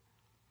younger.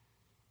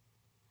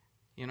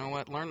 You know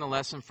what? Learn the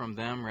lesson from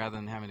them rather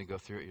than having to go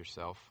through it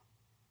yourself.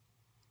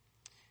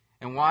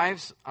 And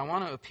wives, I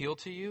want to appeal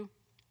to you.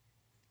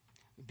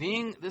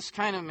 Being this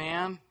kind of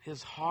man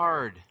is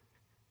hard.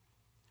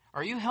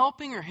 Are you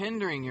helping or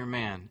hindering your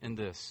man in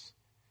this?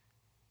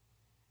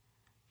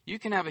 You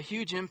can have a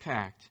huge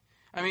impact.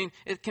 I mean,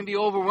 it can be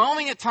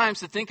overwhelming at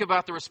times to think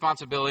about the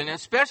responsibility, and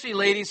especially,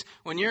 ladies,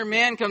 when your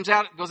man goes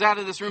out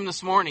of this room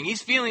this morning,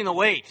 he's feeling the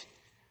weight.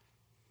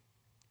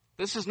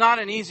 This is not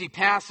an easy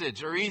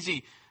passage or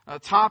easy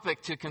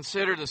topic to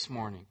consider this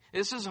morning.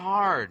 This is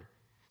hard.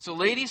 So,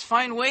 ladies,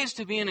 find ways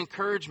to be an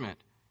encouragement.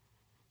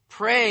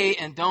 Pray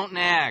and don't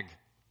nag.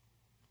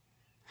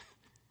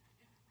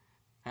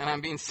 And I'm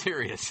being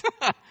serious.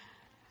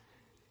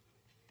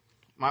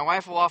 My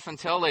wife will often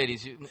tell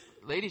ladies,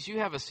 you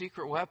have a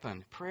secret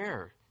weapon,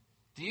 prayer.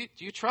 Do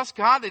you trust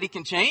God that He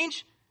can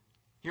change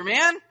your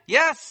man?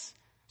 Yes.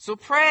 So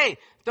pray.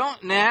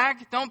 Don't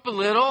nag. Don't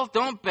belittle.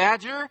 Don't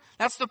badger.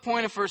 That's the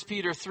point of 1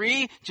 Peter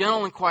 3,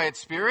 gentle and quiet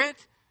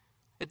spirit.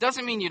 It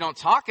doesn't mean you don't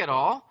talk at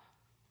all.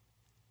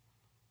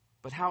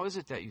 But how is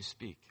it that you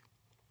speak?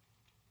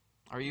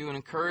 Are you an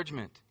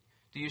encouragement?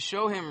 Do you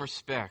show him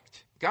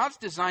respect? God's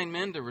designed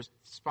men to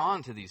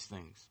respond to these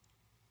things.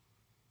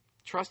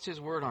 Trust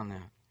His word on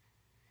that.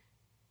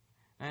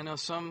 I know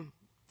some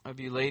of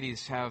you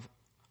ladies have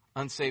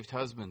unsaved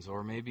husbands,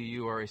 or maybe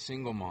you are a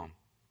single mom.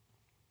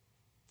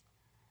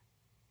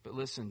 But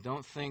listen,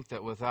 don't think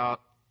that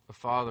without a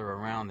father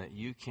around that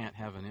you can't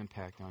have an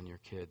impact on your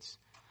kids.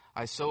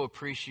 I so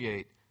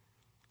appreciate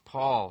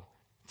Paul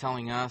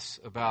telling us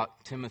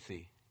about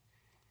Timothy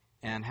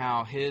and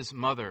how his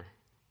mother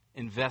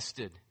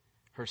invested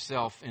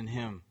herself in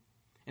him,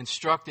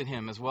 instructed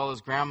him as well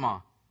as grandma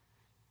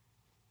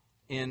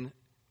in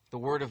the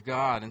Word of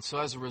God. And so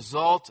as a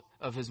result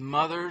of his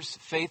mother's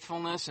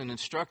faithfulness in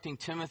instructing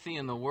Timothy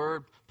in the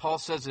Word, Paul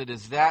says it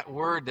is that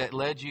Word that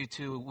led you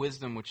to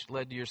wisdom, which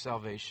led to your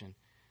salvation.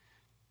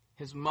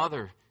 His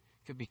mother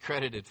could be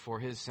credited for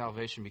his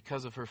salvation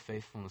because of her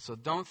faithfulness. So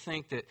don't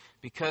think that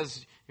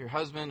because your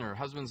husband or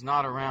husband's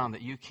not around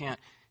that you can't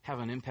have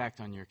an impact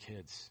on your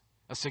kids,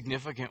 a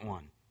significant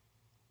one.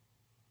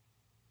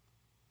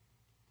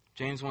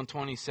 James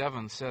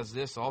 1:27 says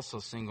this also,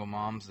 single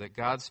moms, that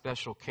God's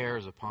special care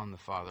is upon the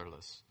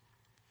fatherless.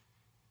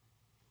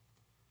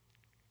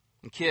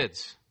 And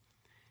kids,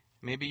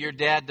 maybe your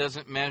dad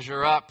doesn't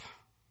measure up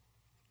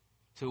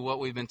to what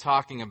we've been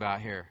talking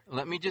about here.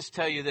 Let me just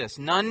tell you this,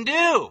 none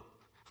do.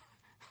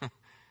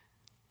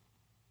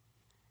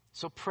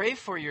 So pray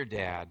for your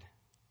dad.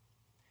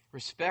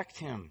 Respect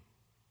him.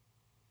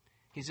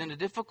 He's in a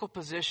difficult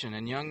position,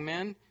 and young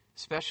men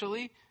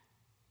especially,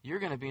 you're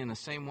going to be in the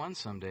same one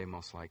someday,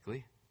 most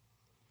likely.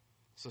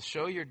 So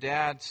show your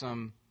dad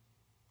some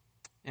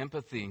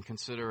empathy and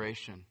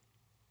consideration.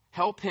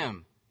 Help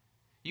him.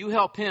 You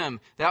help him,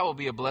 that will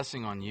be a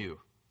blessing on you.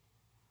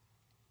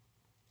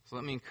 So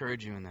let me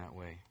encourage you in that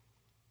way.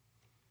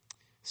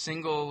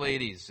 Single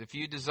ladies, if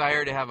you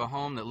desire to have a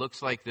home that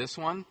looks like this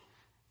one,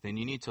 then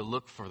you need to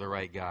look for the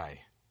right guy.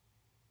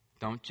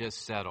 Don't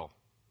just settle.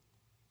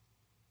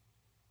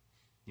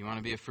 You want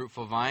to be a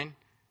fruitful vine?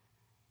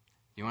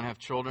 You want to have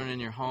children in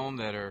your home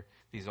that are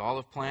these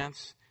olive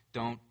plants?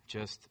 Don't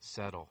just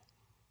settle.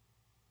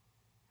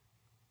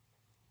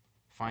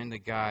 Find the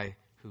guy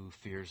who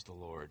fears the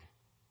Lord,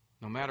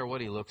 no matter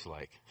what he looks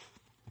like.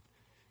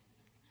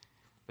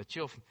 But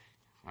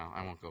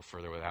I won't go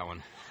further with that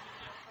one.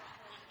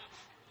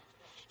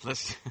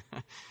 Listen.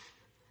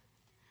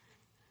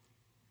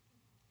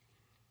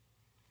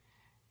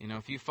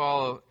 If you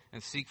follow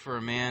and seek for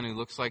a man who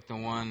looks like the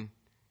one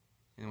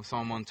in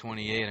Psalm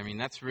 128,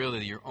 that's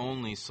really your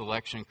only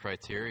selection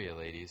criteria,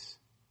 ladies.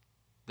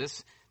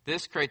 This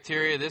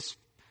criteria, this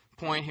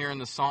point here in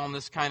the Psalm,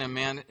 this kind of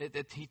man,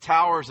 he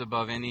towers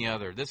above any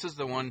other. This is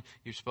the one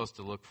you're supposed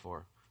to look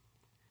for.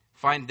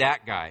 Find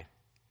that guy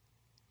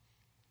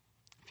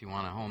if you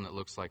want a home that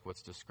looks like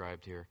what's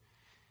described here.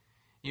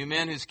 You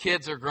men whose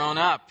kids are grown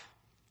up,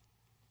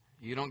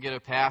 you don't get a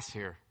pass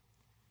here.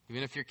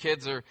 Even if your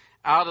kids are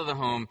out of the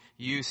home,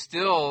 you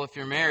still, if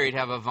you're married,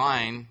 have a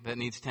vine that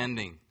needs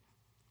tending.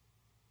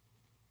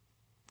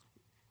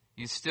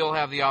 You still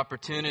have the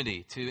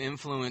opportunity to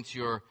influence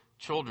your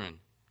children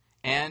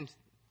and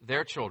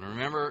their children.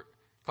 Remember,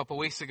 a couple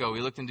weeks ago,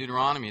 we looked in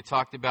Deuteronomy. It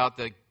talked about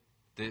the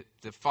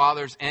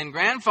fathers and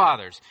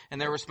grandfathers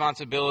and their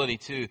responsibility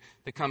to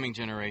the coming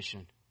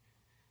generation.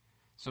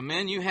 So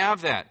men, you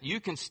have that. You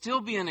can still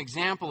be an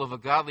example of a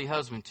godly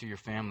husband to your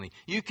family.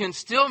 You can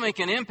still make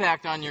an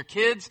impact on your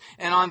kids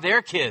and on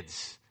their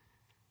kids.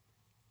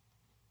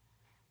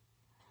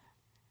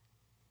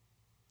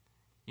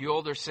 You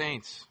older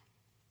saints,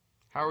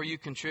 how are you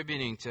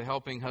contributing to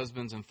helping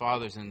husbands and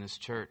fathers in this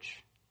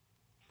church?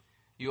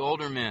 You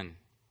older men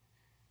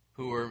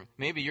who are,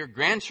 maybe your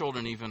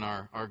grandchildren even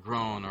are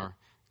grown or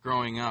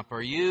growing up,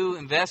 are you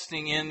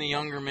investing in the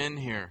younger men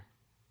here?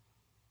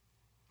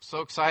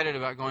 So excited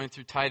about going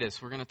through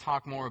Titus. We're going to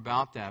talk more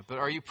about that. But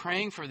are you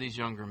praying for these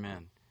younger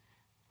men?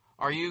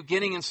 Are you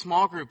getting in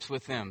small groups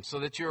with them so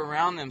that you're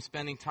around them,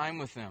 spending time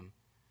with them?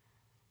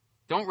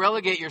 Don't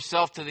relegate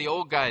yourself to the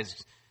old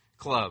guys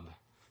club.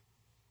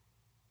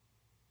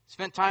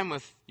 Spend time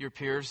with your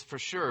peers for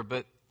sure,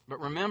 but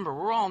remember,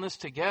 we're all in this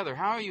together.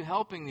 How are you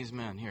helping these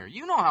men here?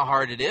 You know how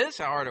hard it is,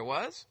 how hard it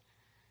was.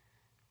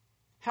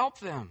 Help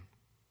them.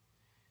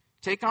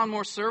 Take on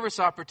more service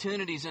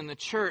opportunities in the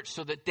church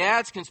so that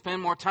dads can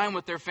spend more time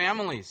with their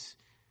families.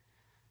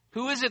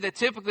 Who is it that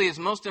typically is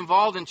most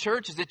involved in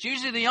churches? It's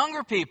usually the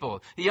younger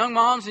people, the young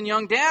moms and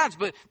young dads,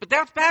 but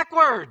that's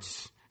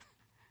backwards.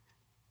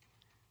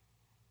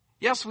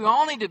 Yes, we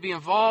all need to be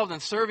involved in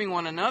serving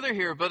one another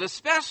here, but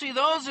especially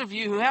those of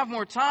you who have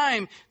more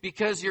time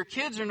because your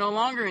kids are no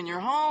longer in your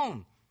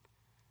home.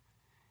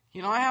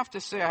 You know, I have to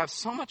say, I have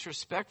so much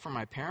respect for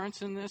my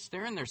parents in this.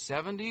 They're in their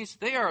 70s.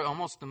 They are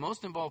almost the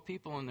most involved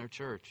people in their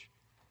church.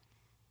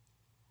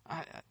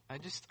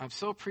 I'm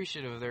so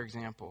appreciative of their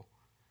example.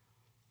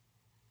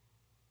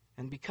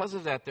 And because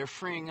of that, they're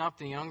freeing up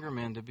the younger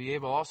men to be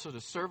able also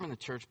to serve in the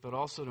church, but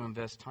also to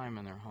invest time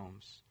in their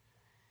homes.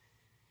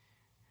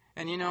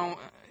 And you know,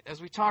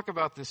 as we talk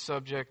about this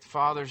subject,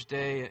 Father's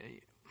Day,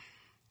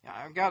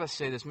 I've got to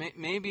say this.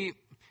 Maybe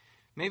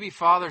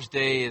Father's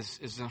Day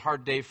is a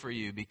hard day for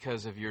you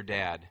because of your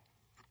dad.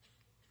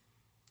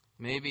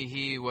 Maybe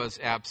he was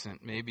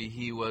absent. Maybe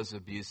he was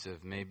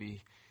abusive.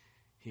 Maybe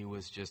he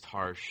was just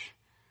harsh.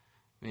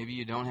 Maybe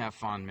you don't have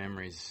fond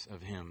memories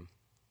of him.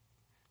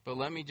 But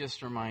let me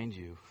just remind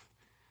you,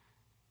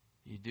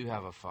 you do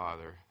have a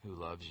Father who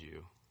loves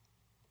you,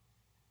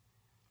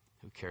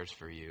 who cares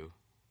for you.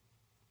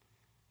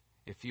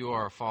 If you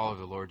are a follower of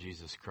the Lord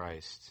Jesus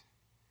Christ,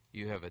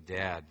 you have a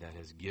dad that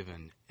has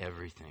given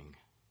everything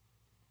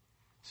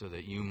so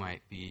that you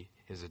might be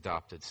his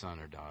adopted son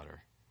or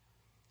daughter.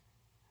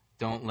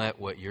 Don't let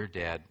what your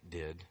dad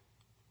did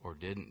or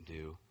didn't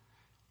do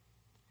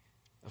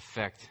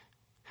affect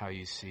how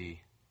you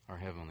see our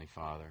Heavenly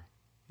Father.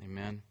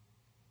 Amen?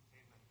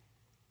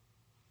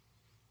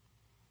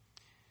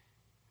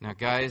 Now,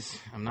 guys,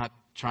 I'm not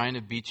trying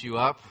to beat you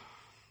up,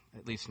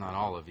 at least not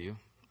all of you.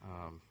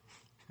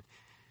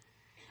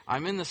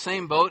 I'm in the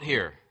same boat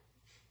here.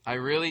 I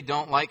really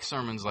don't like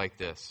sermons like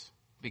this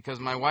because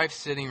my wife's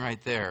sitting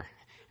right there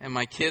and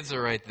my kids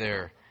are right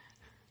there.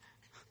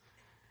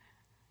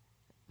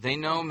 They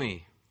know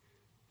me.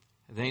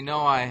 They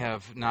know I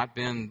have not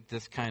been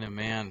this kind of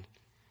man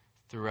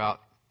throughout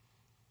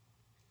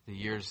the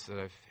years that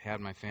I've had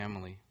my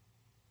family.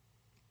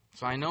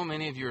 So I know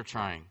many of you are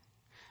trying.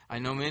 I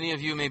know many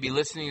of you may be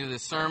listening to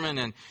this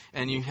sermon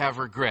and you have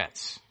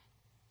regrets.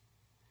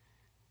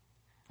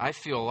 I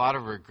feel a lot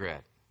of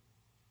regret.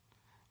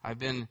 I've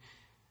been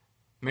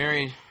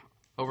married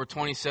over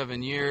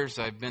 27 years.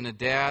 I've been a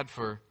dad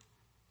for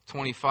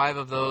 25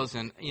 of those.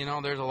 And, you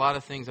know, there's a lot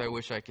of things I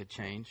wish I could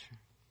change.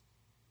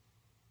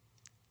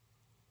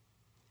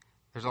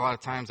 There's a lot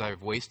of times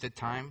I've wasted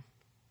time.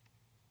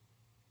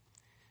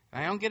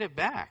 And I don't get it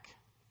back.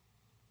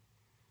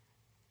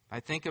 I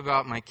think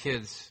about my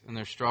kids and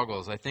their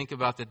struggles. I think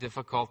about the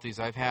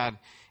difficulties I've had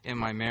in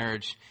my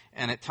marriage.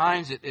 And at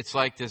times it's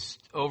like this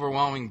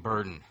overwhelming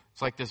burden.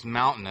 It's like this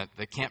mountain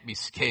that can't be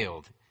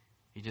scaled.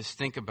 You just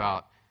think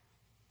about,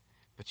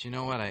 but you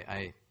know what?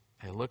 I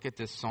look at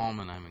this psalm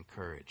and I'm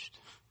encouraged.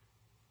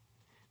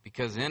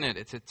 Because in it,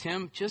 it's a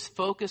Tim, just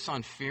focus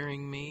on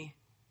fearing me.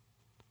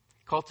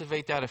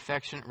 Cultivate that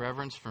affectionate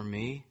reverence for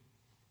me.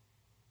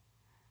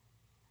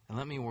 And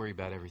let me worry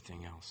about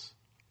everything else.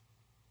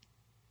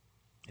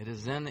 It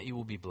is then that you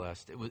will be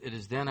blessed. It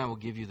is then I will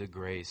give you the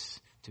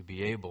grace to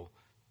be able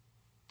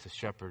to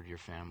shepherd your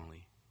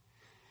family.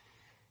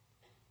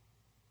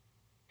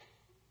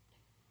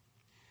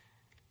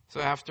 So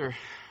after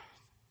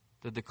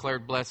the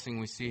declared blessing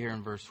we see here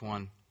in verse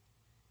 1,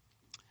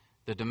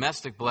 the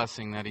domestic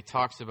blessing that he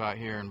talks about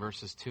here in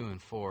verses 2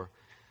 and 4,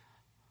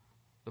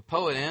 the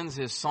poet ends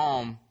his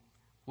psalm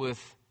with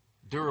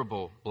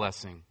durable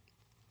blessing,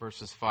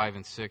 verses 5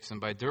 and 6.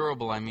 And by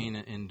durable, I mean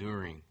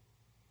enduring.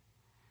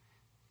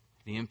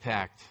 The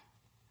impact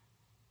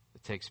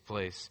that takes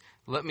place.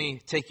 Let me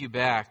take you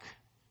back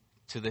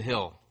to the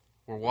hill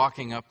We're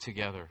walking up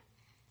together,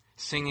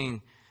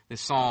 singing the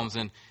Psalms.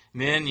 And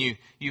men,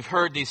 you've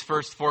heard these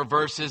first 4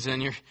 verses,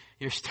 and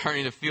you're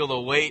starting to feel the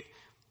weight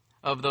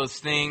of those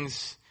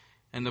things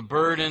and the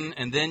burden.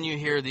 And then you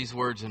hear these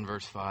words in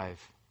verse 5.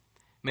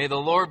 May the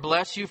Lord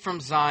bless you from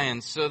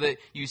Zion, so that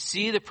you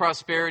see the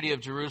prosperity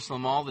of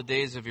Jerusalem all the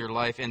days of your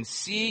life, and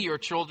see your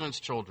children's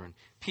children.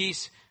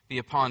 Peace be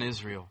upon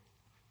Israel.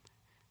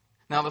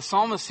 Now the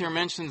psalmist here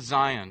mentions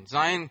Zion.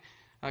 Zion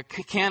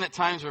can at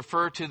times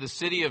refer to the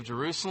city of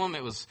Jerusalem.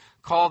 It was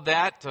called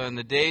that in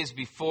the days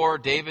before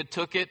David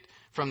took it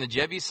from the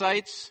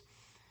Jebusites.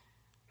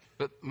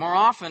 But more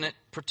often it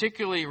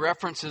particularly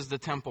references the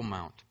Temple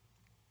Mount.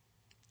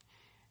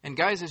 And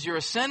guys, as you're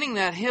ascending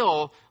that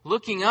hill,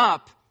 looking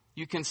up,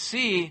 you can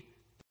see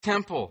the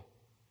temple.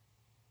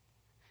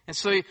 And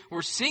so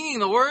we're singing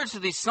the words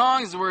of these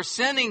songs. We're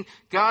ascending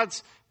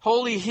God's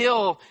holy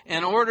hill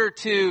in order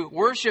to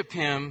worship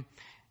Him.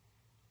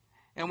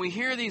 And we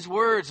hear these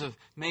words of,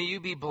 may you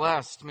be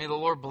blessed. May the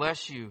Lord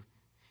bless you.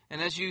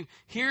 And as you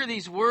hear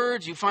these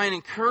words, you find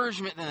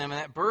encouragement in them. And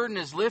that burden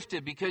is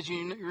lifted because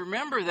you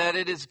remember that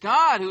it is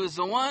God who is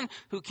the one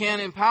who can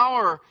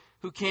empower,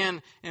 who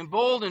can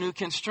embolden, who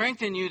can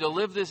strengthen you to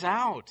live this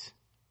out.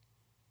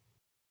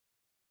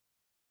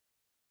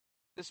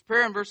 This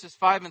prayer in verses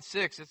 5 and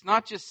 6, it's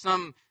not just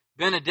some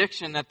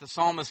benediction that the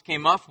psalmist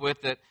came up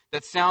with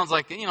that sounds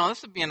like,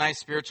 this would be a nice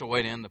spiritual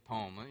way to end the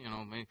poem.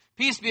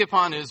 Peace be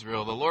upon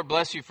Israel. The Lord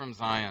bless you from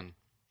Zion.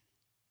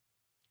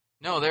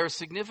 No, there is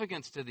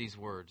significance to these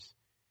words.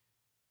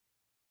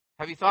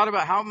 Have you thought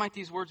about how might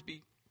these words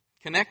be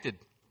connected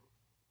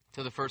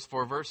to the first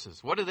 4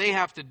 verses? What do they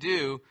have to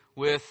do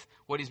with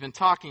what he's been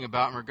talking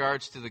about in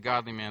regards to the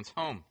godly man's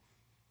home?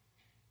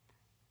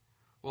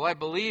 Well, I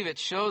believe it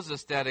shows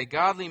us that a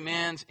godly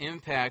man's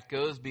impact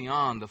goes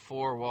beyond the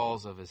 4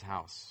 walls of his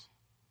house.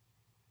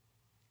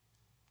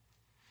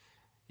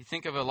 You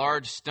think of a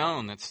large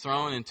stone that's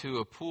thrown into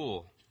a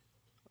pool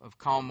of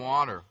calm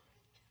water.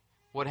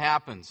 What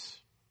happens?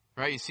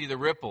 Right? You see the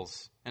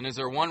ripples. And is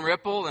there one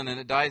ripple and then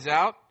it dies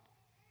out?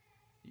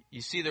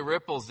 You see the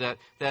ripples that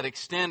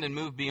extend and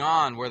move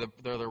beyond where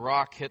the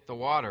rock hit the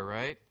water,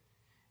 right?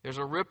 There's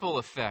a ripple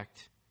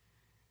effect.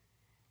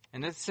 In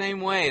the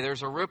same way,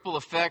 there's a ripple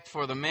effect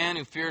for the man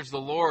who fears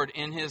the Lord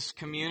in his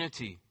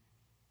community,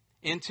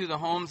 into the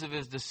homes of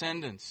his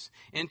descendants,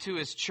 into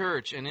his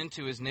church, and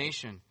into his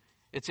nation.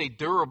 It's a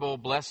durable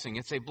blessing.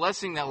 It's a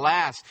blessing that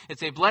lasts.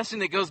 It's a blessing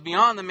that goes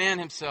beyond the man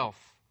himself.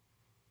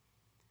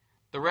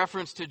 The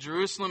reference to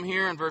Jerusalem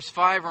here in verse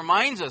 5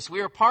 reminds us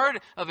we are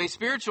part of a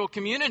spiritual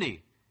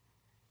community.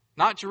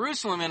 Not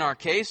Jerusalem in our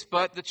case,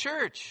 but the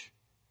church.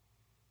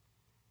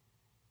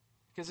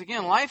 Because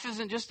again, life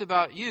isn't just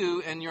about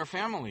you and your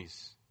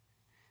families.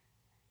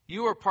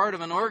 You are part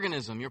of an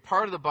organism. You're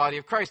part of the body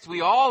of Christ.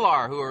 We all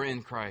are who are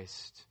in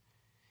Christ.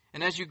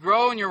 And as you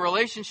grow in your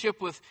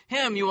relationship with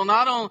Him, you will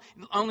not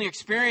only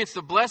experience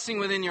the blessing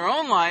within your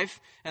own life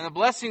and the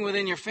blessing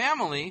within your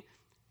family,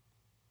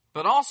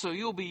 but also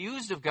you will be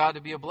used of God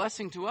to be a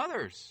blessing to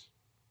others.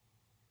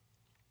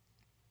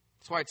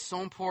 That's why it's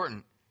so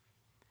important.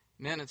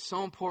 Men, it's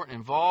so important.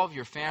 Involve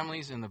your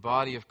families in the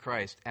body of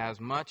Christ as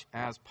much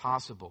as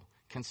possible.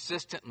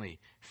 Consistently,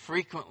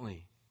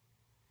 frequently.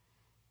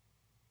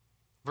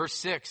 Verse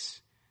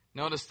 6,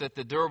 notice that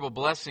the durable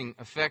blessing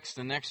affects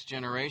the next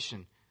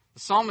generation. The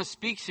psalmist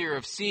speaks here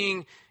of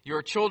seeing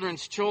your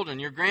children's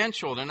children, your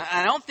grandchildren.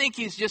 I don't think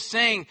he's just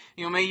saying,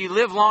 may you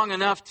live long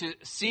enough to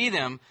see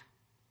them.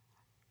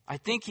 I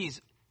think he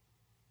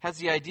has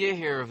the idea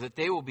here of that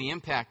they will be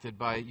impacted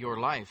by your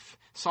life.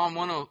 Psalm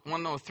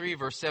 103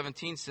 verse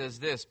 17 says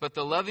this, but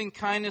the loving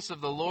kindness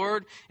of the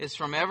Lord is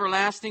from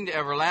everlasting to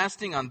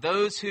everlasting on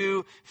those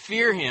who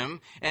fear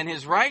Him, and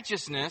His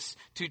righteousness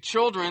to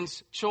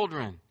children's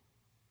children.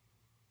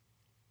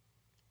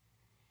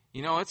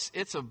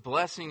 It's a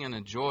blessing and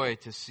a joy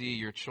to see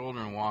your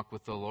children walk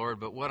with the Lord,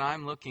 but what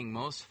I'm looking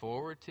most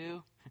forward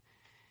to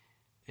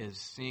is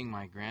seeing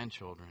my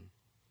grandchildren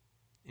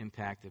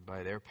impacted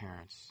by their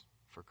parents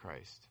for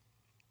Christ.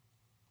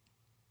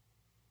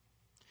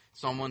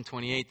 Psalm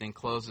 128 then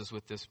closes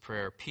with this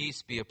prayer,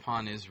 peace be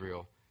upon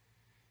Israel.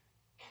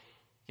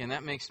 Again,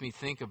 that makes me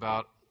think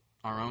about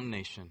our own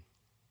nation,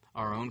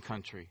 our own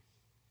country.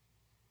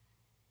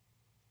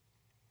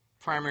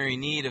 Primary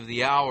need of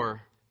the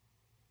hour,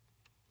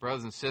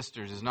 brothers and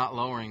sisters, is not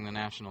lowering the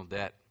national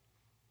debt.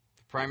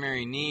 The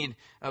primary need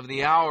of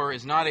the hour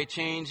is not a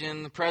change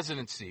in the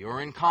presidency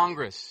or in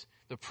Congress.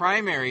 The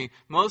primary,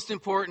 most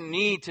important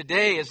need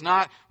today is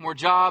not more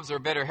jobs or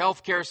a better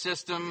health care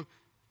system.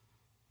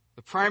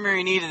 The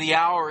primary need of the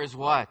hour is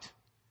what?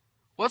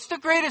 What's the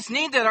greatest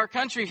need that our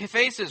country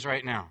faces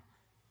right now?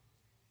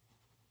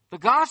 The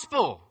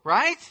gospel,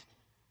 right?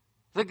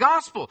 The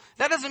gospel.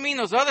 That doesn't mean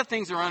those other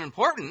things are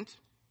unimportant.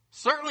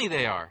 Certainly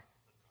they are.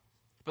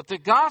 But the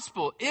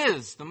gospel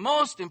is the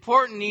most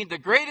important need, the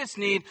greatest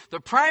need, the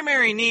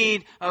primary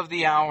need of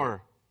the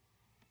hour.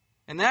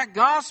 And that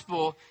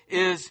gospel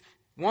is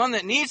one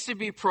that needs to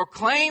be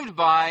proclaimed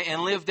by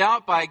and lived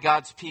out by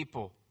God's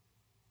people.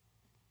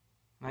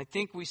 And I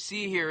think we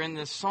see here in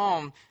this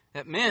psalm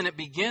that men, it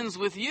begins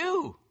with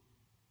you.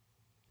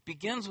 It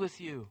begins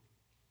with you.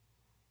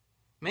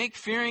 Make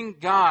fearing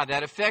God,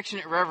 that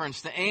affectionate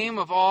reverence, the aim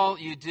of all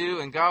you do,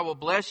 and God will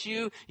bless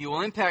you. You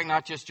will impact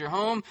not just your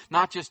home,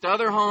 not just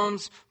other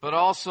homes, but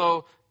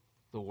also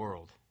the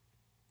world.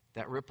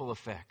 That ripple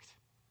effect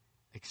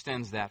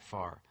extends that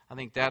far. I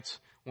think that's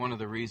one of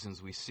the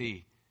reasons we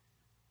see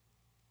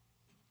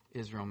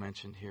Israel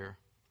mentioned here.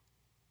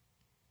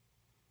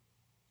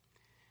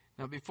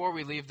 Now, before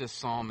we leave this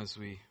psalm as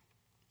we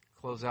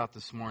close out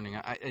this morning,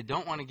 I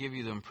don't want to give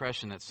you the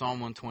impression that Psalm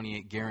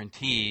 128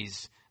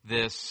 guarantees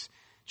this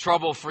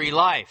trouble-free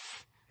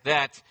life.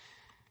 That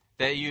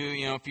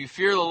you know, if you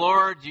fear the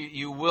Lord,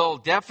 you will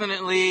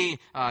definitely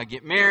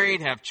get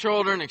married, have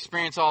children,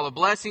 experience all the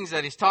blessings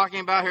that he's talking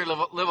about here,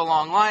 live a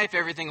long life,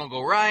 everything will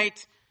go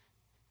right.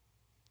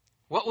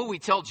 What will we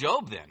tell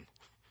Job then?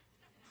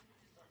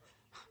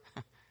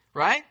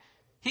 Right?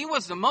 He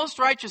was the most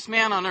righteous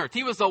man on earth.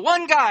 He was the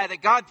one guy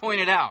that God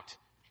pointed out.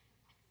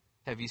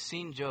 Have you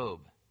seen Job?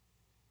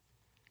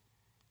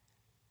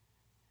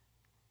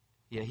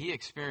 Yeah, he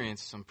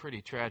experienced some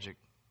pretty tragic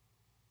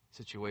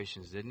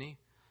situations, didn't he?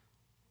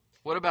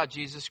 What about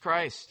Jesus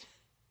Christ?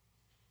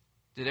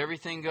 Did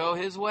everything go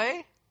his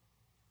way?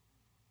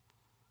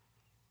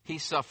 He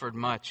suffered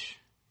much,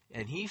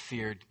 and he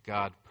feared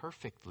God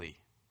perfectly.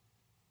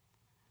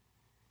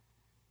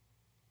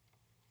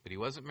 But he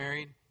wasn't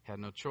married, had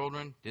no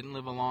children, didn't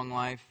live a long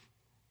life,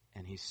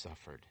 and he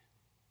suffered.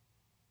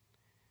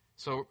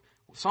 So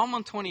Psalm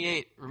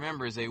 128,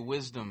 remember, is a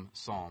wisdom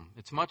psalm.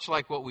 It's much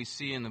like what we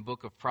see in the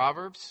book of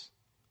Proverbs.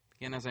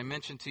 Again, as I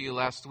mentioned to you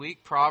last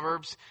week,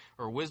 Proverbs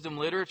or wisdom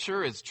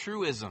literature is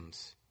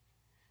truisms.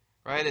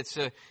 Right? It's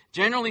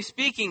generally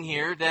speaking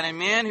here that a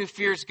man who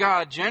fears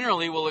God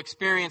generally will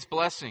experience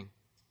blessing.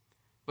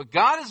 But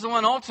God is the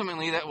one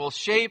ultimately that will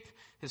shape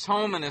his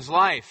home and his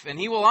life. And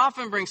he will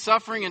often bring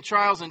suffering and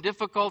trials and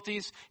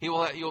difficulties.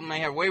 You may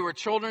have wayward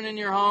children in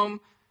your home.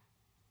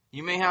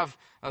 You may have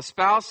a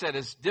spouse that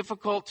is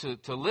difficult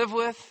to live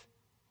with.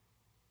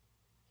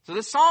 So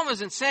this psalm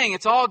isn't saying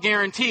it's all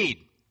guaranteed.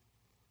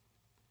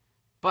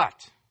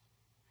 But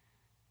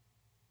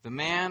the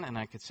man, and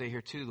I could say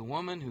here too, the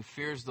woman who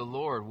fears the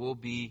Lord will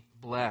be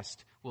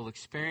blessed, will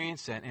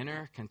experience that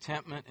inner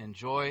contentment and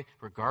joy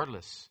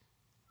regardless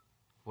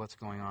of what's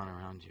going on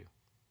around you.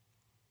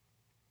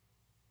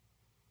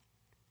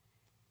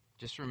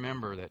 Just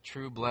remember that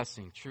true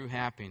blessing, true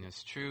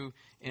happiness, true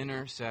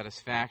inner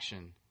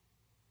satisfaction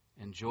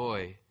and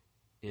joy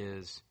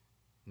is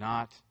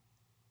not,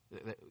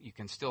 you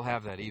can still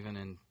have that even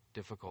in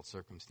difficult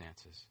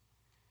circumstances.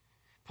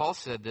 Paul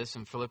said this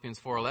in Philippians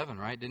 4:11,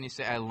 right? Didn't he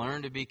say, I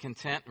learn to be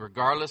content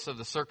regardless of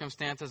the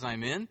circumstances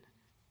I'm in?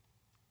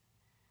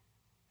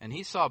 And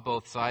he saw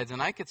both sides.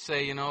 And I could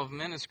say, of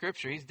men in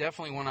Scripture, he's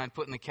definitely one I'd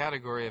put in the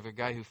category of a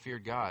guy who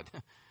feared God.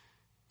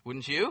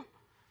 Wouldn't you?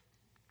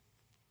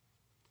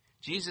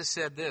 Jesus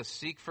said this,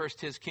 seek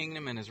first his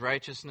kingdom and his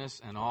righteousness,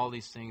 and all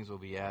these things will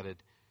be added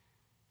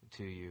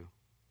to you.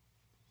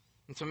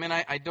 And so, men,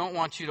 I don't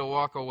want you to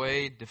walk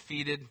away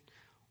defeated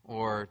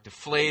or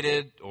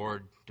deflated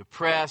or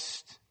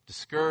depressed,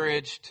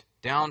 discouraged,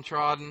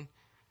 downtrodden.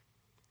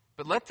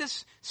 But let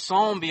this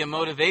psalm be a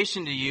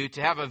motivation to you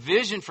to have a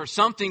vision for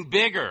something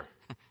bigger.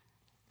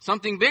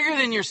 Something bigger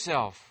than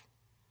yourself.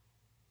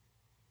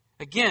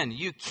 Again,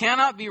 you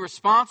cannot be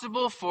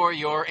responsible for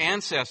your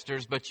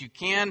ancestors, but you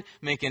can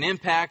make an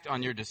impact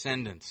on your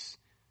descendants.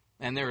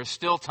 And there is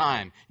still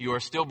time. You are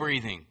still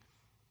breathing.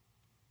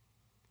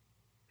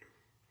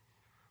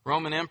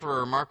 Roman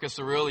Emperor Marcus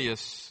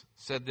Aurelius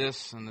said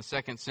this in the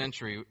 2nd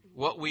century,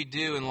 what we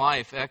do in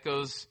life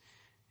echoes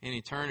in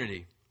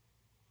eternity.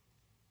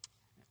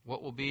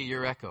 What will be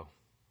your echo?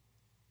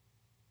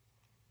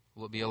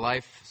 Will it be a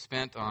life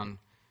spent on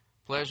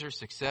pleasure,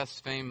 success,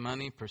 fame,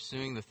 money,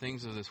 pursuing the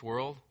things of this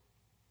world?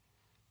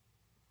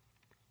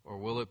 Or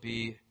will it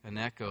be an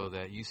echo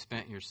that you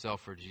spent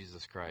yourself for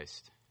Jesus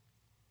Christ?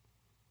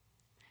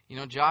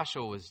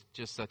 Joshua was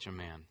just such a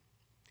man.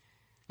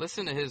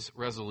 Listen to his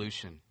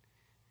resolution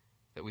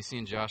that we see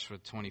in Joshua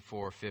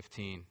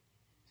 24:15.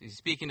 He's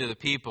speaking to the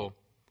people,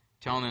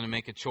 telling them to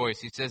make a choice.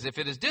 He says, if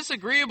it is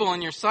disagreeable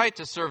in your sight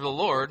to serve the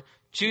Lord,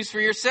 choose for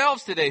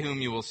yourselves today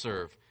whom you will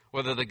serve,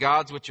 whether the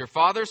gods which your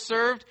fathers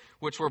served,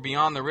 which were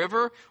beyond the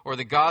river, or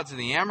the gods of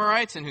the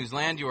Amorites in whose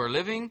land you are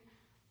living.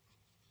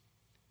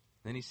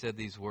 Then he said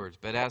these words,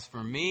 but as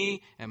for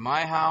me and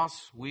my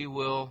house, we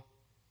will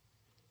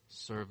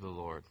serve the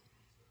Lord.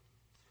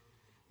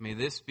 May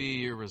this be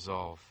your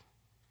resolve,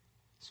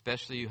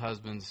 especially you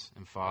husbands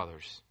and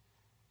fathers.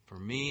 For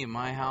me and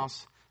my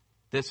house,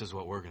 this is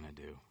what we're going to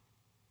do.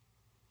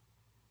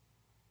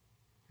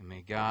 And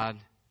may God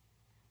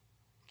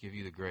give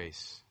you the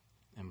grace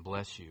and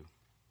bless you.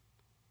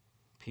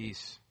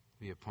 Peace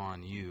be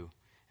upon you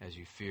as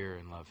you fear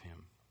and love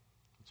him.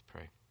 Let's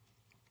pray.